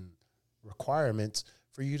and requirements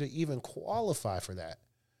for you to even qualify for that,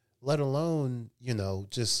 let alone,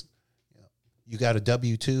 just, you got a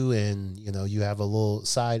W-2 and, you have a little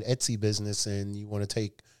side Etsy business and you want to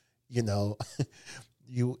take, you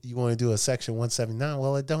want to do a section 179.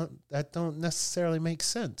 Well, that don't necessarily make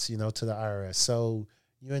sense, to the IRS. So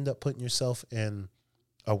you end up putting yourself in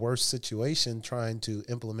a worse situation trying to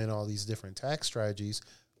implement all these different tax strategies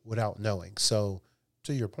without knowing. So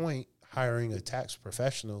to your point, hiring a tax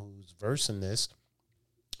professional who's versed in this,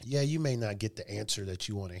 yeah, you may not get the answer that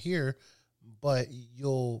you want to hear, but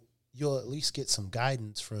you'll at least get some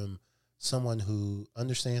guidance from someone who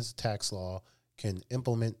understands the tax law, can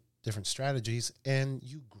implement different strategies, and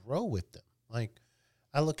you grow with them. Like,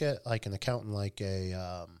 I look at like an accountant like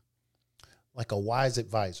a wise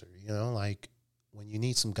advisor, like when you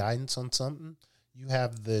need some guidance on something, you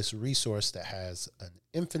have this resource that has an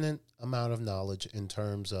infinite amount of knowledge in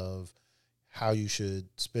terms of how you should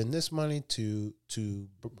spend this money to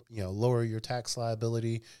lower your tax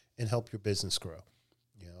liability and help your business grow.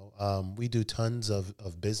 We do tons of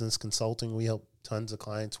business consulting. We help tons of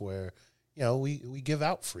clients where, we give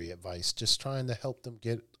out free advice, just trying to help them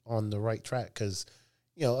get on the right track. Because,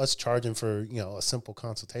 us charging for, a simple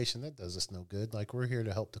consultation, that does us no good. Like, we're here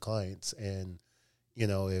to help the clients. And,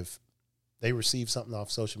 if they receive something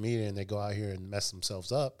off social media and they go out here and mess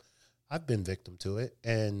themselves up, I've been victim to it.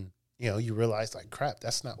 And, you realize, like, crap,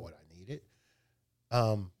 that's not what I needed.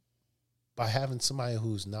 By having somebody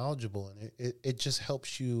who's knowledgeable in it just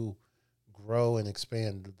helps you grow and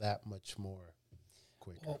expand that much more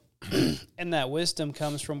quicker. Well, and that wisdom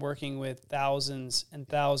comes from working with thousands and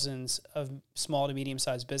thousands of small to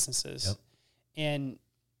medium-sized businesses. Yep. And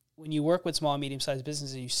when you work with small and medium-sized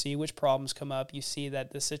businesses, you see which problems come up. You see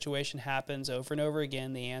that this situation happens over and over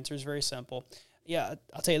again. The answer is very simple. Yeah,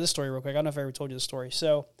 I'll tell you this story real quick. I don't know if I ever told you the story.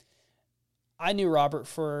 So I knew Robert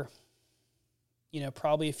for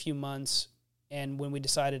probably a few months. And when we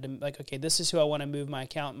decided to like, okay, this is who I want to move my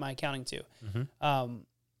accounting to.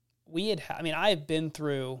 I'd been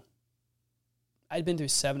through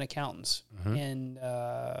 7 accountants in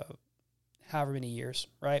however many years,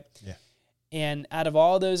 right? Yeah. And out of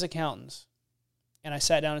all those accountants, and I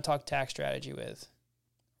sat down and talked tax strategy with,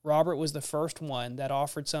 Robert was the first one that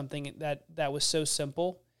offered something that was so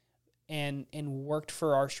simple and worked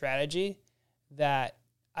for our strategy that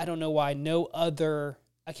I don't know why no other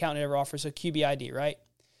accountant ever offers a QBID, right?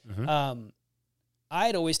 I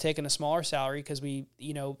had always taken a smaller salary because we,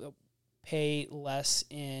 pay less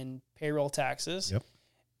in payroll taxes,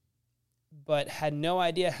 but had no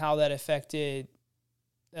idea how that affected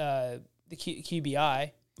the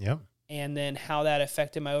QBI, and then how that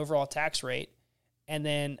affected my overall tax rate, and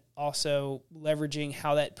then also leveraging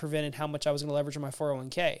how that prevented how much I was going to leverage on my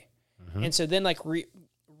 401k. And so then like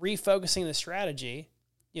refocusing the strategy,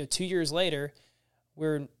 2 years later,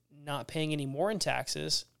 we're not paying any more in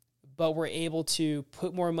taxes, but we're able to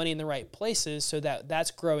put more money in the right places so that that's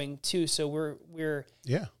growing too. So we're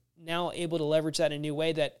now able to leverage that in a new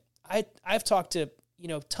way that I've talked to,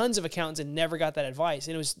 tons of accountants and never got that advice.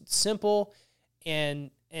 And it was simple and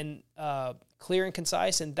clear and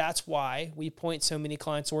concise. And that's why we point so many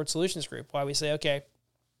clients towards Solutions Group, why we say, okay,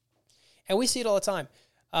 and we see it all the time.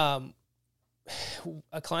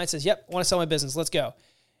 A client says, yep, I want to sell my business. Let's go.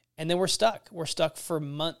 And then we're stuck. We're stuck for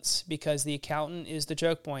months because the accountant is the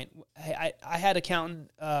choke point. I had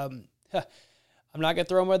accountant, I'm not going to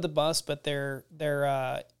throw them under the bus, but they're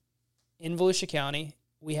in Volusia County.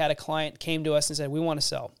 We had a client came to us and said, we want to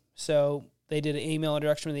sell. So they did an email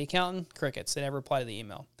introduction to the accountant, crickets. They never replied to the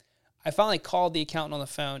email. I finally called the accountant on the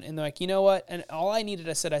phone, and they're like, you know what? And all I needed,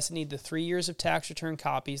 I said, need the 3 years of tax return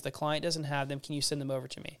copies. The client doesn't have them. Can you send them over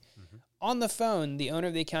to me? On the phone, the owner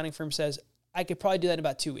of the accounting firm says, I could probably do that in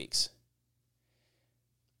about 2 weeks.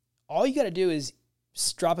 All you got to do is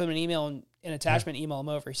drop him an email and an attachment, email him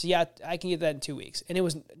over. He said, yeah, I can get that in 2 weeks. And it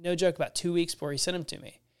was no joke, about 2 weeks before he sent them to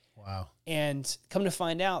me. Wow. And come to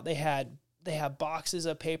find out, they have boxes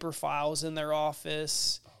of paper files in their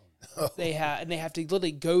office. Oh, no. They have to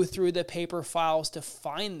literally go through the paper files to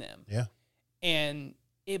find them. Yeah. And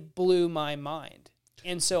it blew my mind.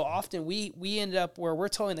 And so often we end up where we're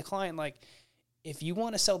telling the client, like, if you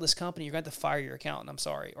want to sell this company, you're going to have to fire your accountant, I'm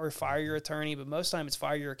sorry, or fire your attorney, but most of the time it's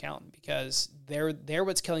fire your accountant because they're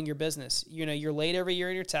what's killing your business. You're late every year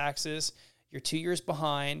in your taxes. You're 2 years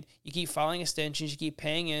behind. You keep filing extensions. You keep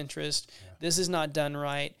paying interest. Yeah. This is not done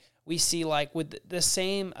right. We see, like, with the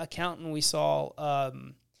same accountant we saw,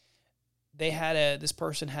 this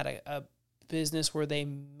person had a business where they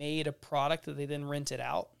made a product that they then rented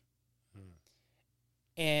out.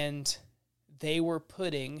 And they were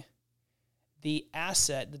putting the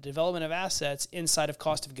development of assets inside of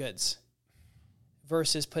cost of goods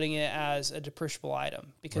versus putting it as a depreciable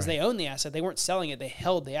item because they own the asset. They weren't selling it. They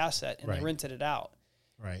held the asset and they rented it out.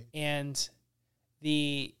 Right. And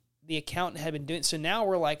the accountant had been doing, so now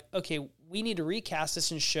we're like, okay, we need to recast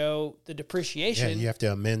this and show the depreciation. Yeah, you have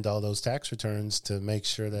to amend all those tax returns to make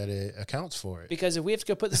sure that it accounts for it. Because if we have to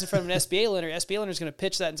go put this in front of an SBA lender, SBA lender is going to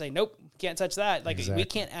pitch that and say, nope, can't touch that. Like we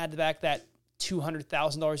can't add back that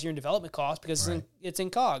 $200,000 a year in development cost because it's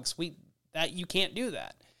in COGS. You can't do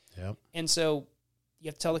that. Yep. And so you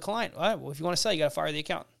have to tell the client, all right, well, if you want to sell, you got to fire the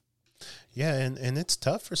accountant. Yeah, and it's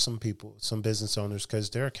tough for some people, some business owners, because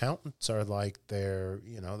their accountants are like they're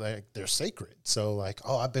sacred. So like,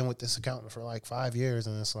 oh, I've been with this accountant for like 5 years,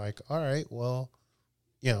 and it's like, all right, well,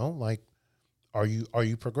 like, are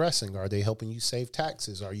you progressing? Are they helping you save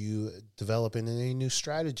taxes? Are you developing any new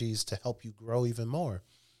strategies to help you grow even more?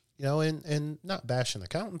 And not bashing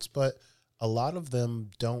accountants, but a lot of them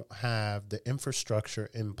don't have the infrastructure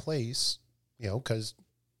in place, because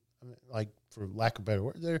like, for lack of a better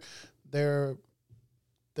word,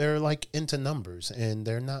 they're like into numbers, and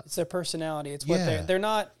they're not. It's their personality. It's what they're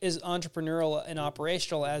not as entrepreneurial and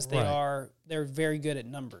operational as they are. They're very good at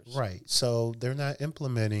numbers. Right. So they're not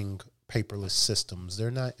implementing paperless systems.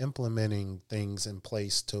 They're not implementing things in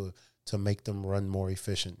place to make them run more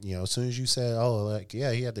efficient. As soon as you said, he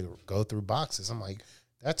had to go through boxes, I'm like,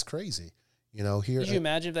 that's crazy. Here. Could you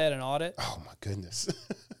imagine if they had an audit? Oh my goodness.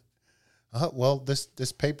 Well,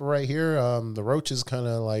 this paper right here, the roaches kind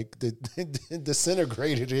of like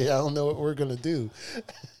disintegrated it. I don't know what we're gonna do.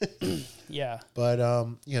 Yeah. But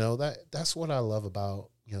that's what I love about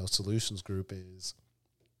Solutions Group is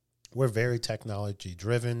we're very technology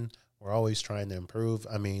driven. We're always trying to improve.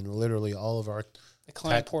 I mean, literally all of our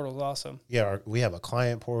client portal is awesome. Yeah, we have a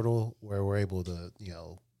client portal where we're able to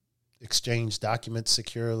exchange documents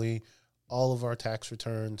securely. All of our tax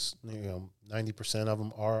returns, 90% of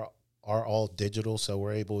them are are all digital, so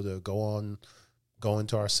we're able to go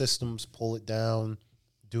into our systems, pull it down,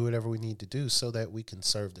 do whatever we need to do so that we can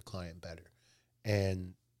serve the client better.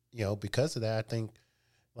 And, because of that, I think,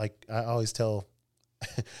 like I always tell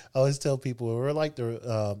people, we're like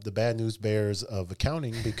the bad news bears of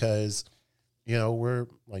accounting because, we're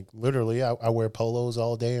like literally I wear polos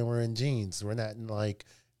all day and we're in jeans. We're not in like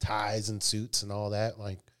ties and suits and all that.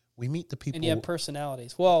 Like we meet the people. And you have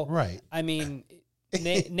personalities. Well, right. I mean,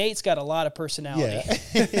 Nate's got a lot of personality.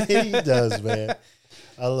 Yeah, he does, man.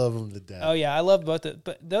 I love him to death. Oh yeah, I love both.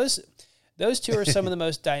 But those two are some of the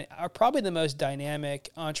most are probably the most dynamic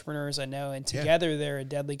entrepreneurs I know, and together they're a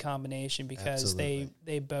deadly combination because Absolutely.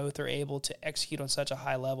 they both are able to execute on such a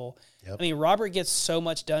high level. Yep. I mean, Robert gets so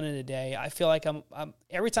much done in a day. I feel like I'm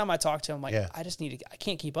every time I talk to him, I'm like, I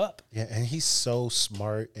can't keep up. Yeah, and he's so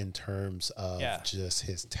smart in terms of just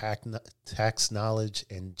his tax knowledge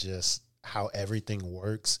and just how everything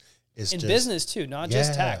works. Is in just, business too, not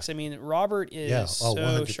just tax. I mean, Robert is so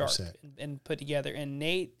 100%. sharp and put together, and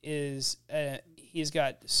Nate is he's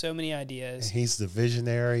got so many ideas. And he's the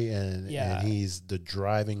visionary, and he's the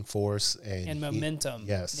driving force and momentum.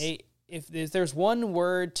 Yes, Nate. If there's one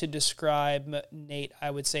word to describe Nate, I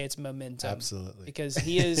would say it's momentum. Absolutely, because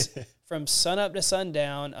he is from sun up to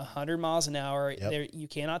sundown, 100 miles an hour. Yep. There, you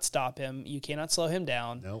cannot stop him. You cannot slow him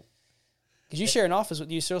down. Nope. Because you share an office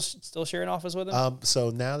with you still share an office with him. So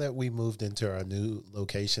now that we moved into our new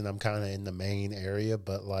location, I'm kind of in the main area,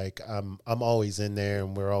 but like I'm always in there,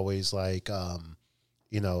 and we're always like,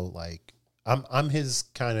 like I'm his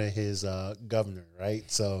governor, right?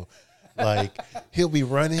 So like he'll be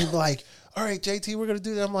running like, all right, JT, we're gonna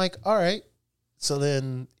do that. I'm like, all right. So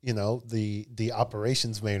then the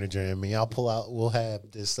operations manager and me, we'll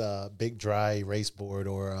have this big dry erase board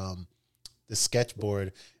or the sketch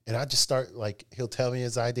board. And I just start like, he'll tell me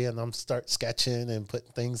his idea and I'm start sketching and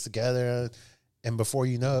putting things together. And before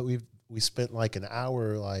you know it, we spent like an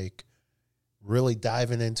hour, like really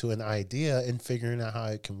diving into an idea and figuring out how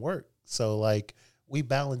it can work. So like we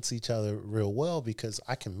balance each other real well because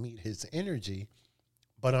I can meet his energy,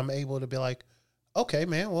 but I'm able to be like, okay,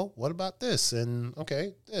 man, well, what about this? And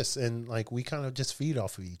okay, this. And like, we kind of just feed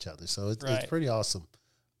off of each other. So it's pretty awesome.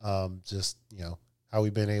 Just, how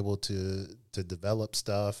we've been able to develop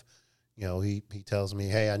stuff. He tells me,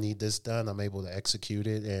 hey, I need this done. I'm able to execute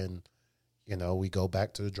it. And, we go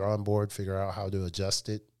back to the drawing board, figure out how to adjust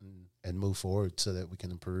it and move forward so that we can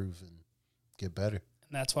improve and get better.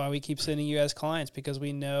 And that's why we keep sending you as clients, because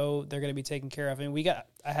we know they're going to be taken care of. And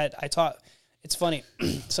it's funny.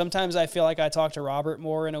 Sometimes I feel like I talk to Robert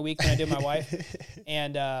more in a week than I do my wife.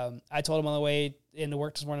 And I told him on the way into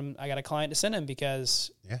work this morning, I got a client to send him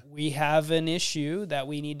because we have an issue that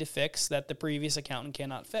we need to fix that the previous accountant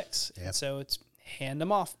cannot fix. Yep. And so it's hand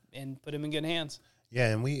them off and put them in good hands. Yeah,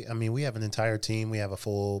 and we have an entire team. We have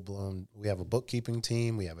we have a bookkeeping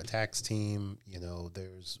team. We have a tax team.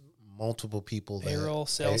 There's multiple people. Payroll,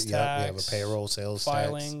 sales tax. Yeah, we have a payroll, sales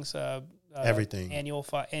filings, tax. Everything. Annual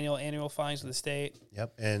filings with the state.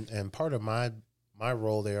 Yep. And part of my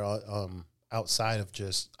role there, outside of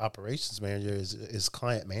just operations manager is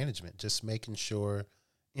client management, just making sure,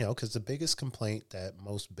 because the biggest complaint that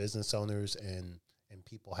most business owners and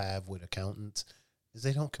people have with accountants is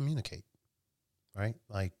they don't communicate, right?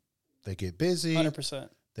 Like they get busy. 100%.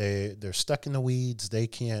 They're stuck in the weeds. They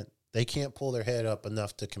can't pull their head up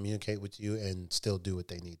enough to communicate with you and still do what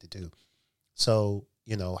they need to do. So,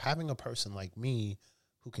 having a person like me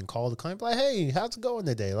who can call the client, like, hey, how's it going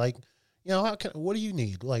today? Like, what do you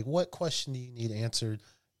need? Like, what question do you need answered?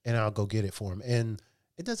 And I'll go get it for them. And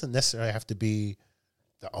it doesn't necessarily have to be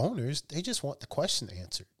the owners. They just want the question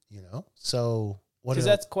answered, So because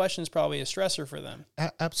that question is probably a stressor for them.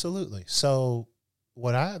 Absolutely. So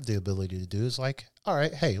what I have the ability to do is like, all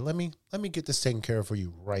right, hey, let me get this taken care of for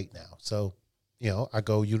you right now. So, I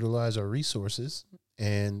go utilize our resources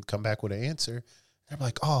and come back with an answer. They're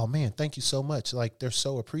like, oh man, thank you so much. Like they're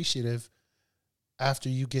so appreciative after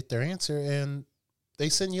you get their answer, and they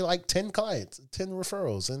send you like 10 clients, 10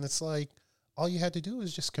 referrals. And it's like, all you had to do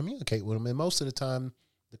is just communicate with them. And most of the time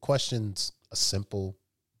the question's a simple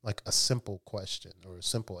question or a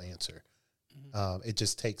simple answer. Mm-hmm. It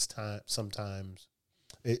just takes time. Sometimes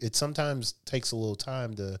it sometimes takes a little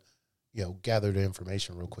time to, gather the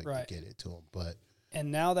information real quick to get it to them.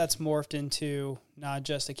 And now that's morphed into not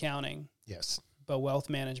just accounting. Yes. But wealth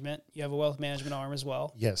management. You have a wealth management arm as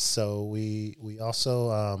well. Yes. So we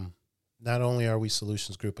also, not only are we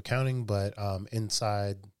Solutions Group Accounting, but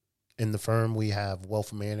inside in the firm, we have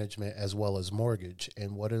wealth management as well as mortgage.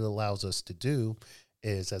 And what it allows us to do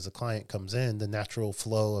is, as a client comes in, the natural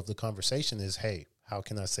flow of the conversation is, hey, how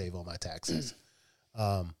can I save on my taxes?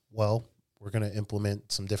 Well, we're going to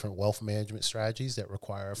implement some different wealth management strategies that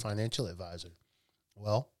require a financial advisor.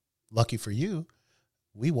 Well, lucky for you,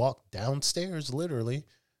 we walk downstairs, literally,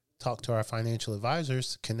 talk to our financial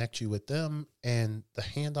advisors, connect you with them, and the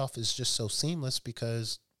handoff is just so seamless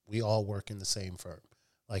because we all work in the same firm.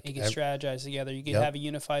 Like you can strategize together. You can have a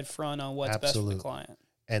unified front on what's best for the client.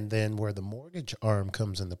 And then where the mortgage arm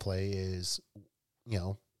comes into play is,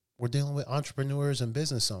 we're dealing with entrepreneurs and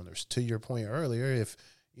business owners. To your point earlier, if,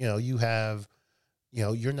 you have,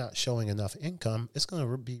 you're not showing enough income, it's going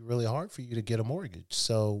to be really hard for you to get a mortgage.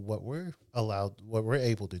 So what we're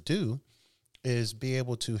able to do is be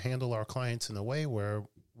able to handle our clients in a way where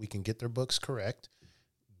we can get their books correct,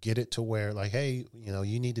 get it to where like, hey,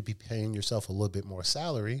 you need to be paying yourself a little bit more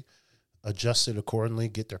salary, adjust it accordingly,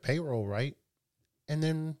 get their payroll right, and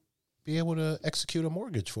then be able to execute a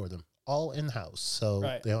mortgage for them all in-house. So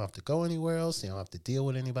They don't have to go anywhere else. They don't have to deal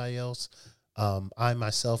with anybody else. I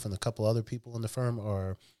myself and a couple other people in the firm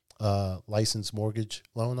are licensed mortgage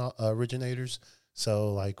loan originators.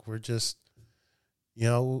 So like we're just,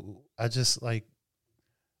 I just like,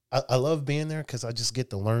 I love being there because I just get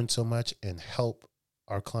to learn so much and help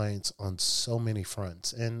our clients on so many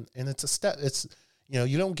fronts. And it's a step. It's,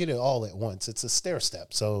 you don't get it all at once. It's a stair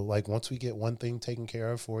step. So like once we get one thing taken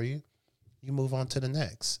care of for you, you move on to the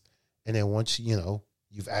next. And then once,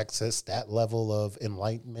 you've accessed that level of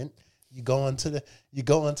enlightenment, you go on to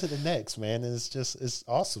the next, man. And it's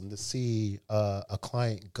awesome to see a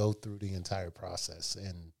client go through the entire process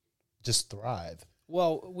and just thrive.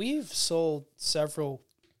 Well, we've sold several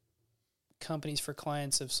companies for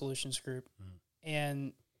clients of Solutions Group,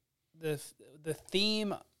 and the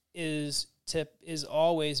theme is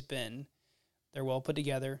always been they're well put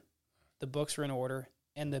together, the books are in order,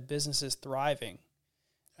 and the business is thriving.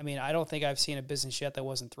 I mean, I don't think I've seen a business yet that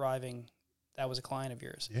wasn't thriving that was a client of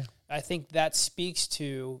yours. Yeah. I think that speaks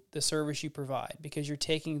to the service you provide because you're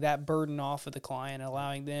taking that burden off of the client,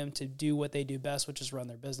 allowing them to do what they do best, which is run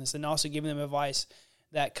their business, and also giving them advice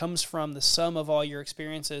that comes from the sum of all your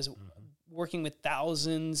experiences working with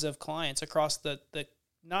thousands of clients across the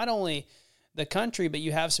not only the country, but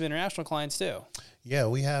you have some international clients too. Yeah,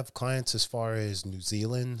 we have clients as far as New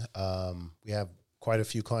Zealand. We have quite a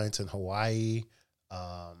few clients in Hawaii.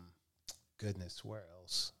 Goodness, where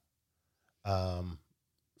else?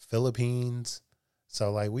 Philippines.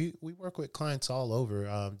 So like we work with clients all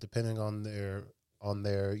over, depending on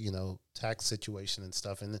their tax situation and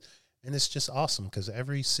stuff. And it's just awesome because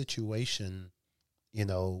every situation,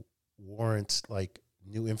 warrants like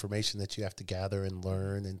new information that you have to gather and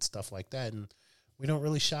learn and stuff like that. And we don't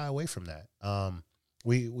really shy away from that.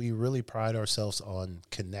 We really pride ourselves on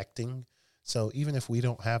connecting. So even if we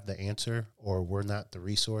don't have the answer or we're not the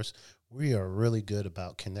resource, we are really good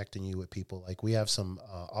about connecting you with people. Like we have some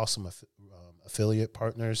awesome affiliate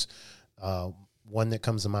partners. One that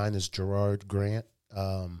comes to mind is Gerard Grant.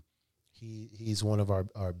 He's one of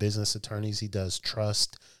our business attorneys. He does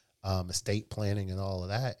trust, estate planning and all of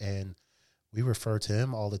that. And we refer to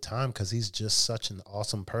him all the time because he's just such an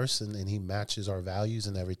awesome person and he matches our values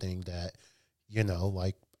and everything that,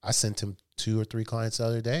 like I sent him 2 or 3 clients the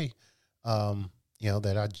other day,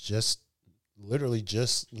 that I literally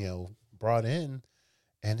just brought in,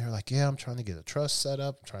 and they're like, yeah, I'm trying to get a trust set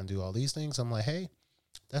up, I'm trying to do all these things. I'm like, hey,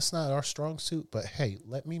 that's not our strong suit, but hey,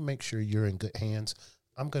 let me make sure you're in good hands.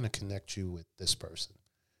 I'm going to connect you with this person.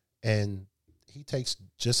 And he takes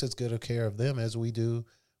just as good a care of them as we do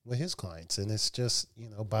with his clients. And it's just,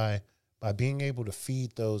 by being able to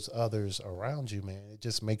feed those others around you, man, it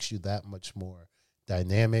just makes you that much more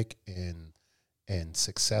dynamic and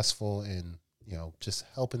successful and, just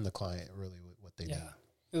helping the client really with what they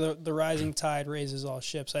need. The rising tide raises all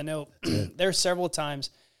ships. I know there are several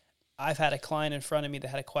times I've had a client in front of me that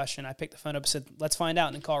had a question. I picked the phone up and said, let's find out,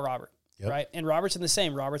 and then call Robert. Yep. Right. And Robert's in the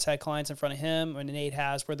same. Robert's had clients in front of him, and Nate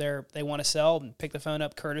has where they want to sell and pick the phone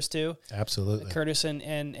up. Curtis too. Absolutely. Curtis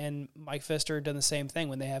and Mike Pfister done the same thing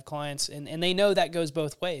when they have clients, and they know that goes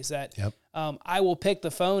both ways. That I will pick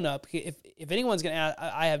the phone up if anyone's going to ask.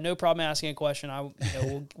 I have no problem asking a question.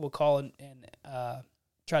 We'll call and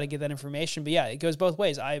try to get that information. But yeah, it goes both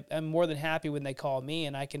ways. I'm more than happy when they call me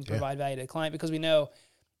and I can provide value to the client because we know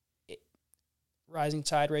rising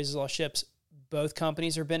tide raises all ships. Both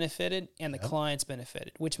companies are benefited and the client's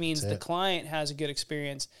benefited, which means the client has a good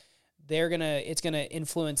experience. It's gonna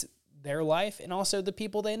influence their life and also the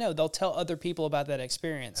people they know. They'll tell other people about that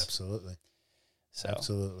experience. Absolutely. So,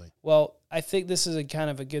 absolutely. Well, I think this is a kind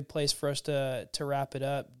of a good place for us to wrap it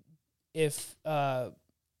up. If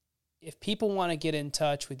people want to get in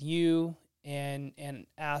touch with you and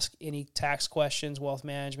ask any tax questions, wealth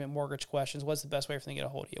management, mortgage questions. What's the best way for them to get a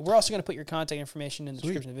hold of you? We're also going to put your contact information in the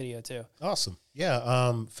description of the video too. Awesome.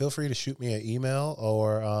 Yeah. Feel free to shoot me an email,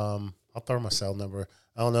 or I'll throw my cell number.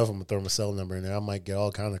 I don't know if I'm going to throw my cell number in there. I might get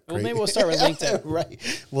all kind of crazy. Well, maybe we'll start with LinkedIn.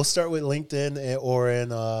 Right. We'll start with LinkedIn, or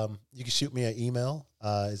you can shoot me an email.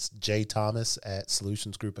 It's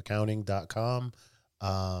jthomas@solutionsgroupaccounting.com.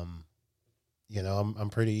 I'm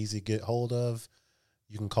pretty easy to get hold of.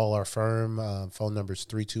 You can call our firm. Phone number is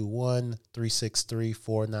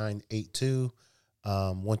 321-363-4982.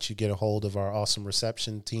 Once you get a hold of our awesome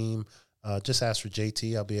reception team, just ask for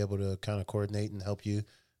JT. I'll be able to kind of coordinate and help you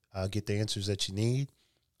get the answers that you need.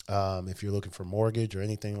 If you're looking for mortgage or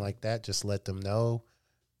anything like that, just let them know,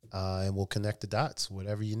 and we'll connect the dots,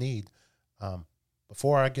 whatever you need.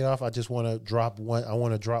 Before I get off, I just want to drop one. I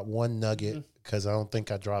want to drop one nugget because I don't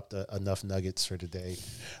think I dropped enough nuggets for today.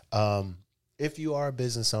 If you are a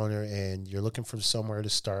business owner and you're looking for somewhere to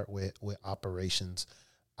start with operations,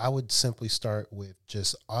 I would simply start with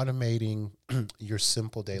just automating your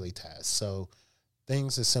simple daily tasks. So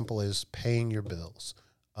things as simple as paying your bills,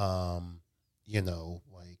 like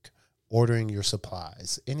ordering your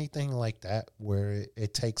supplies, anything like that where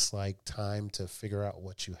it takes like time to figure out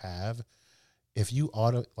what you have. If you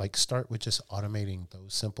start with just automating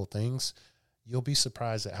those simple things, you'll be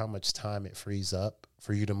surprised at how much time it frees up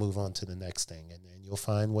for you to move on to the next thing. And then you'll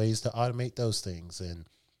find ways to automate those things and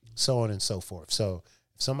so on and so forth. So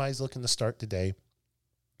if somebody's looking to start today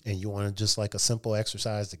and you want to just like a simple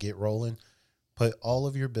exercise to get rolling, put all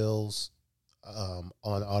of your bills on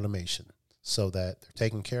automation so that they're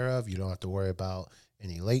taken care of. You don't have to worry about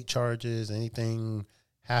any late charges, anything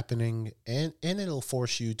happening. And it'll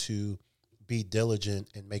force you to be diligent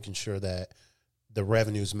in making sure that the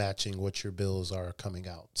revenue's matching what your bills are coming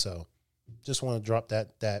out. So just want to drop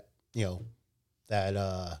that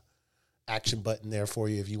action button there for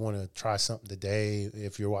you. If you want to try something today,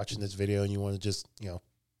 if you're watching this video and you want to just,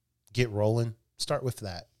 get rolling, start with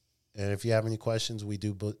that. And if you have any questions, we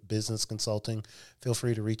do business consulting. Feel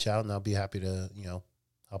free to reach out and I'll be happy to,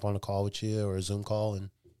 hop on a call with you or a Zoom call and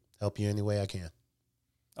help you any way I can.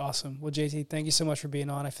 Awesome. Well, JT, thank you so much for being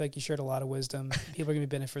on. I feel like you shared a lot of wisdom. People are going to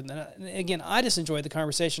be benefiting. And again, I just enjoyed the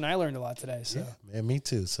conversation. I learned a lot today. So, yeah, and me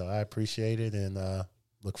too. So I appreciate it and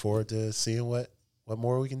look forward to seeing what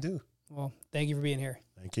more we can do. Well, thank you for being here.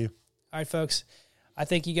 Thank you. All right, folks. I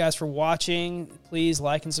thank you guys for watching. Please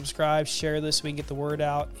like and subscribe. Share this so we can get the word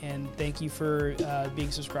out. And thank you for being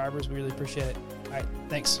subscribers. We really appreciate it. All right.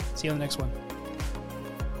 Thanks. See you on the next one.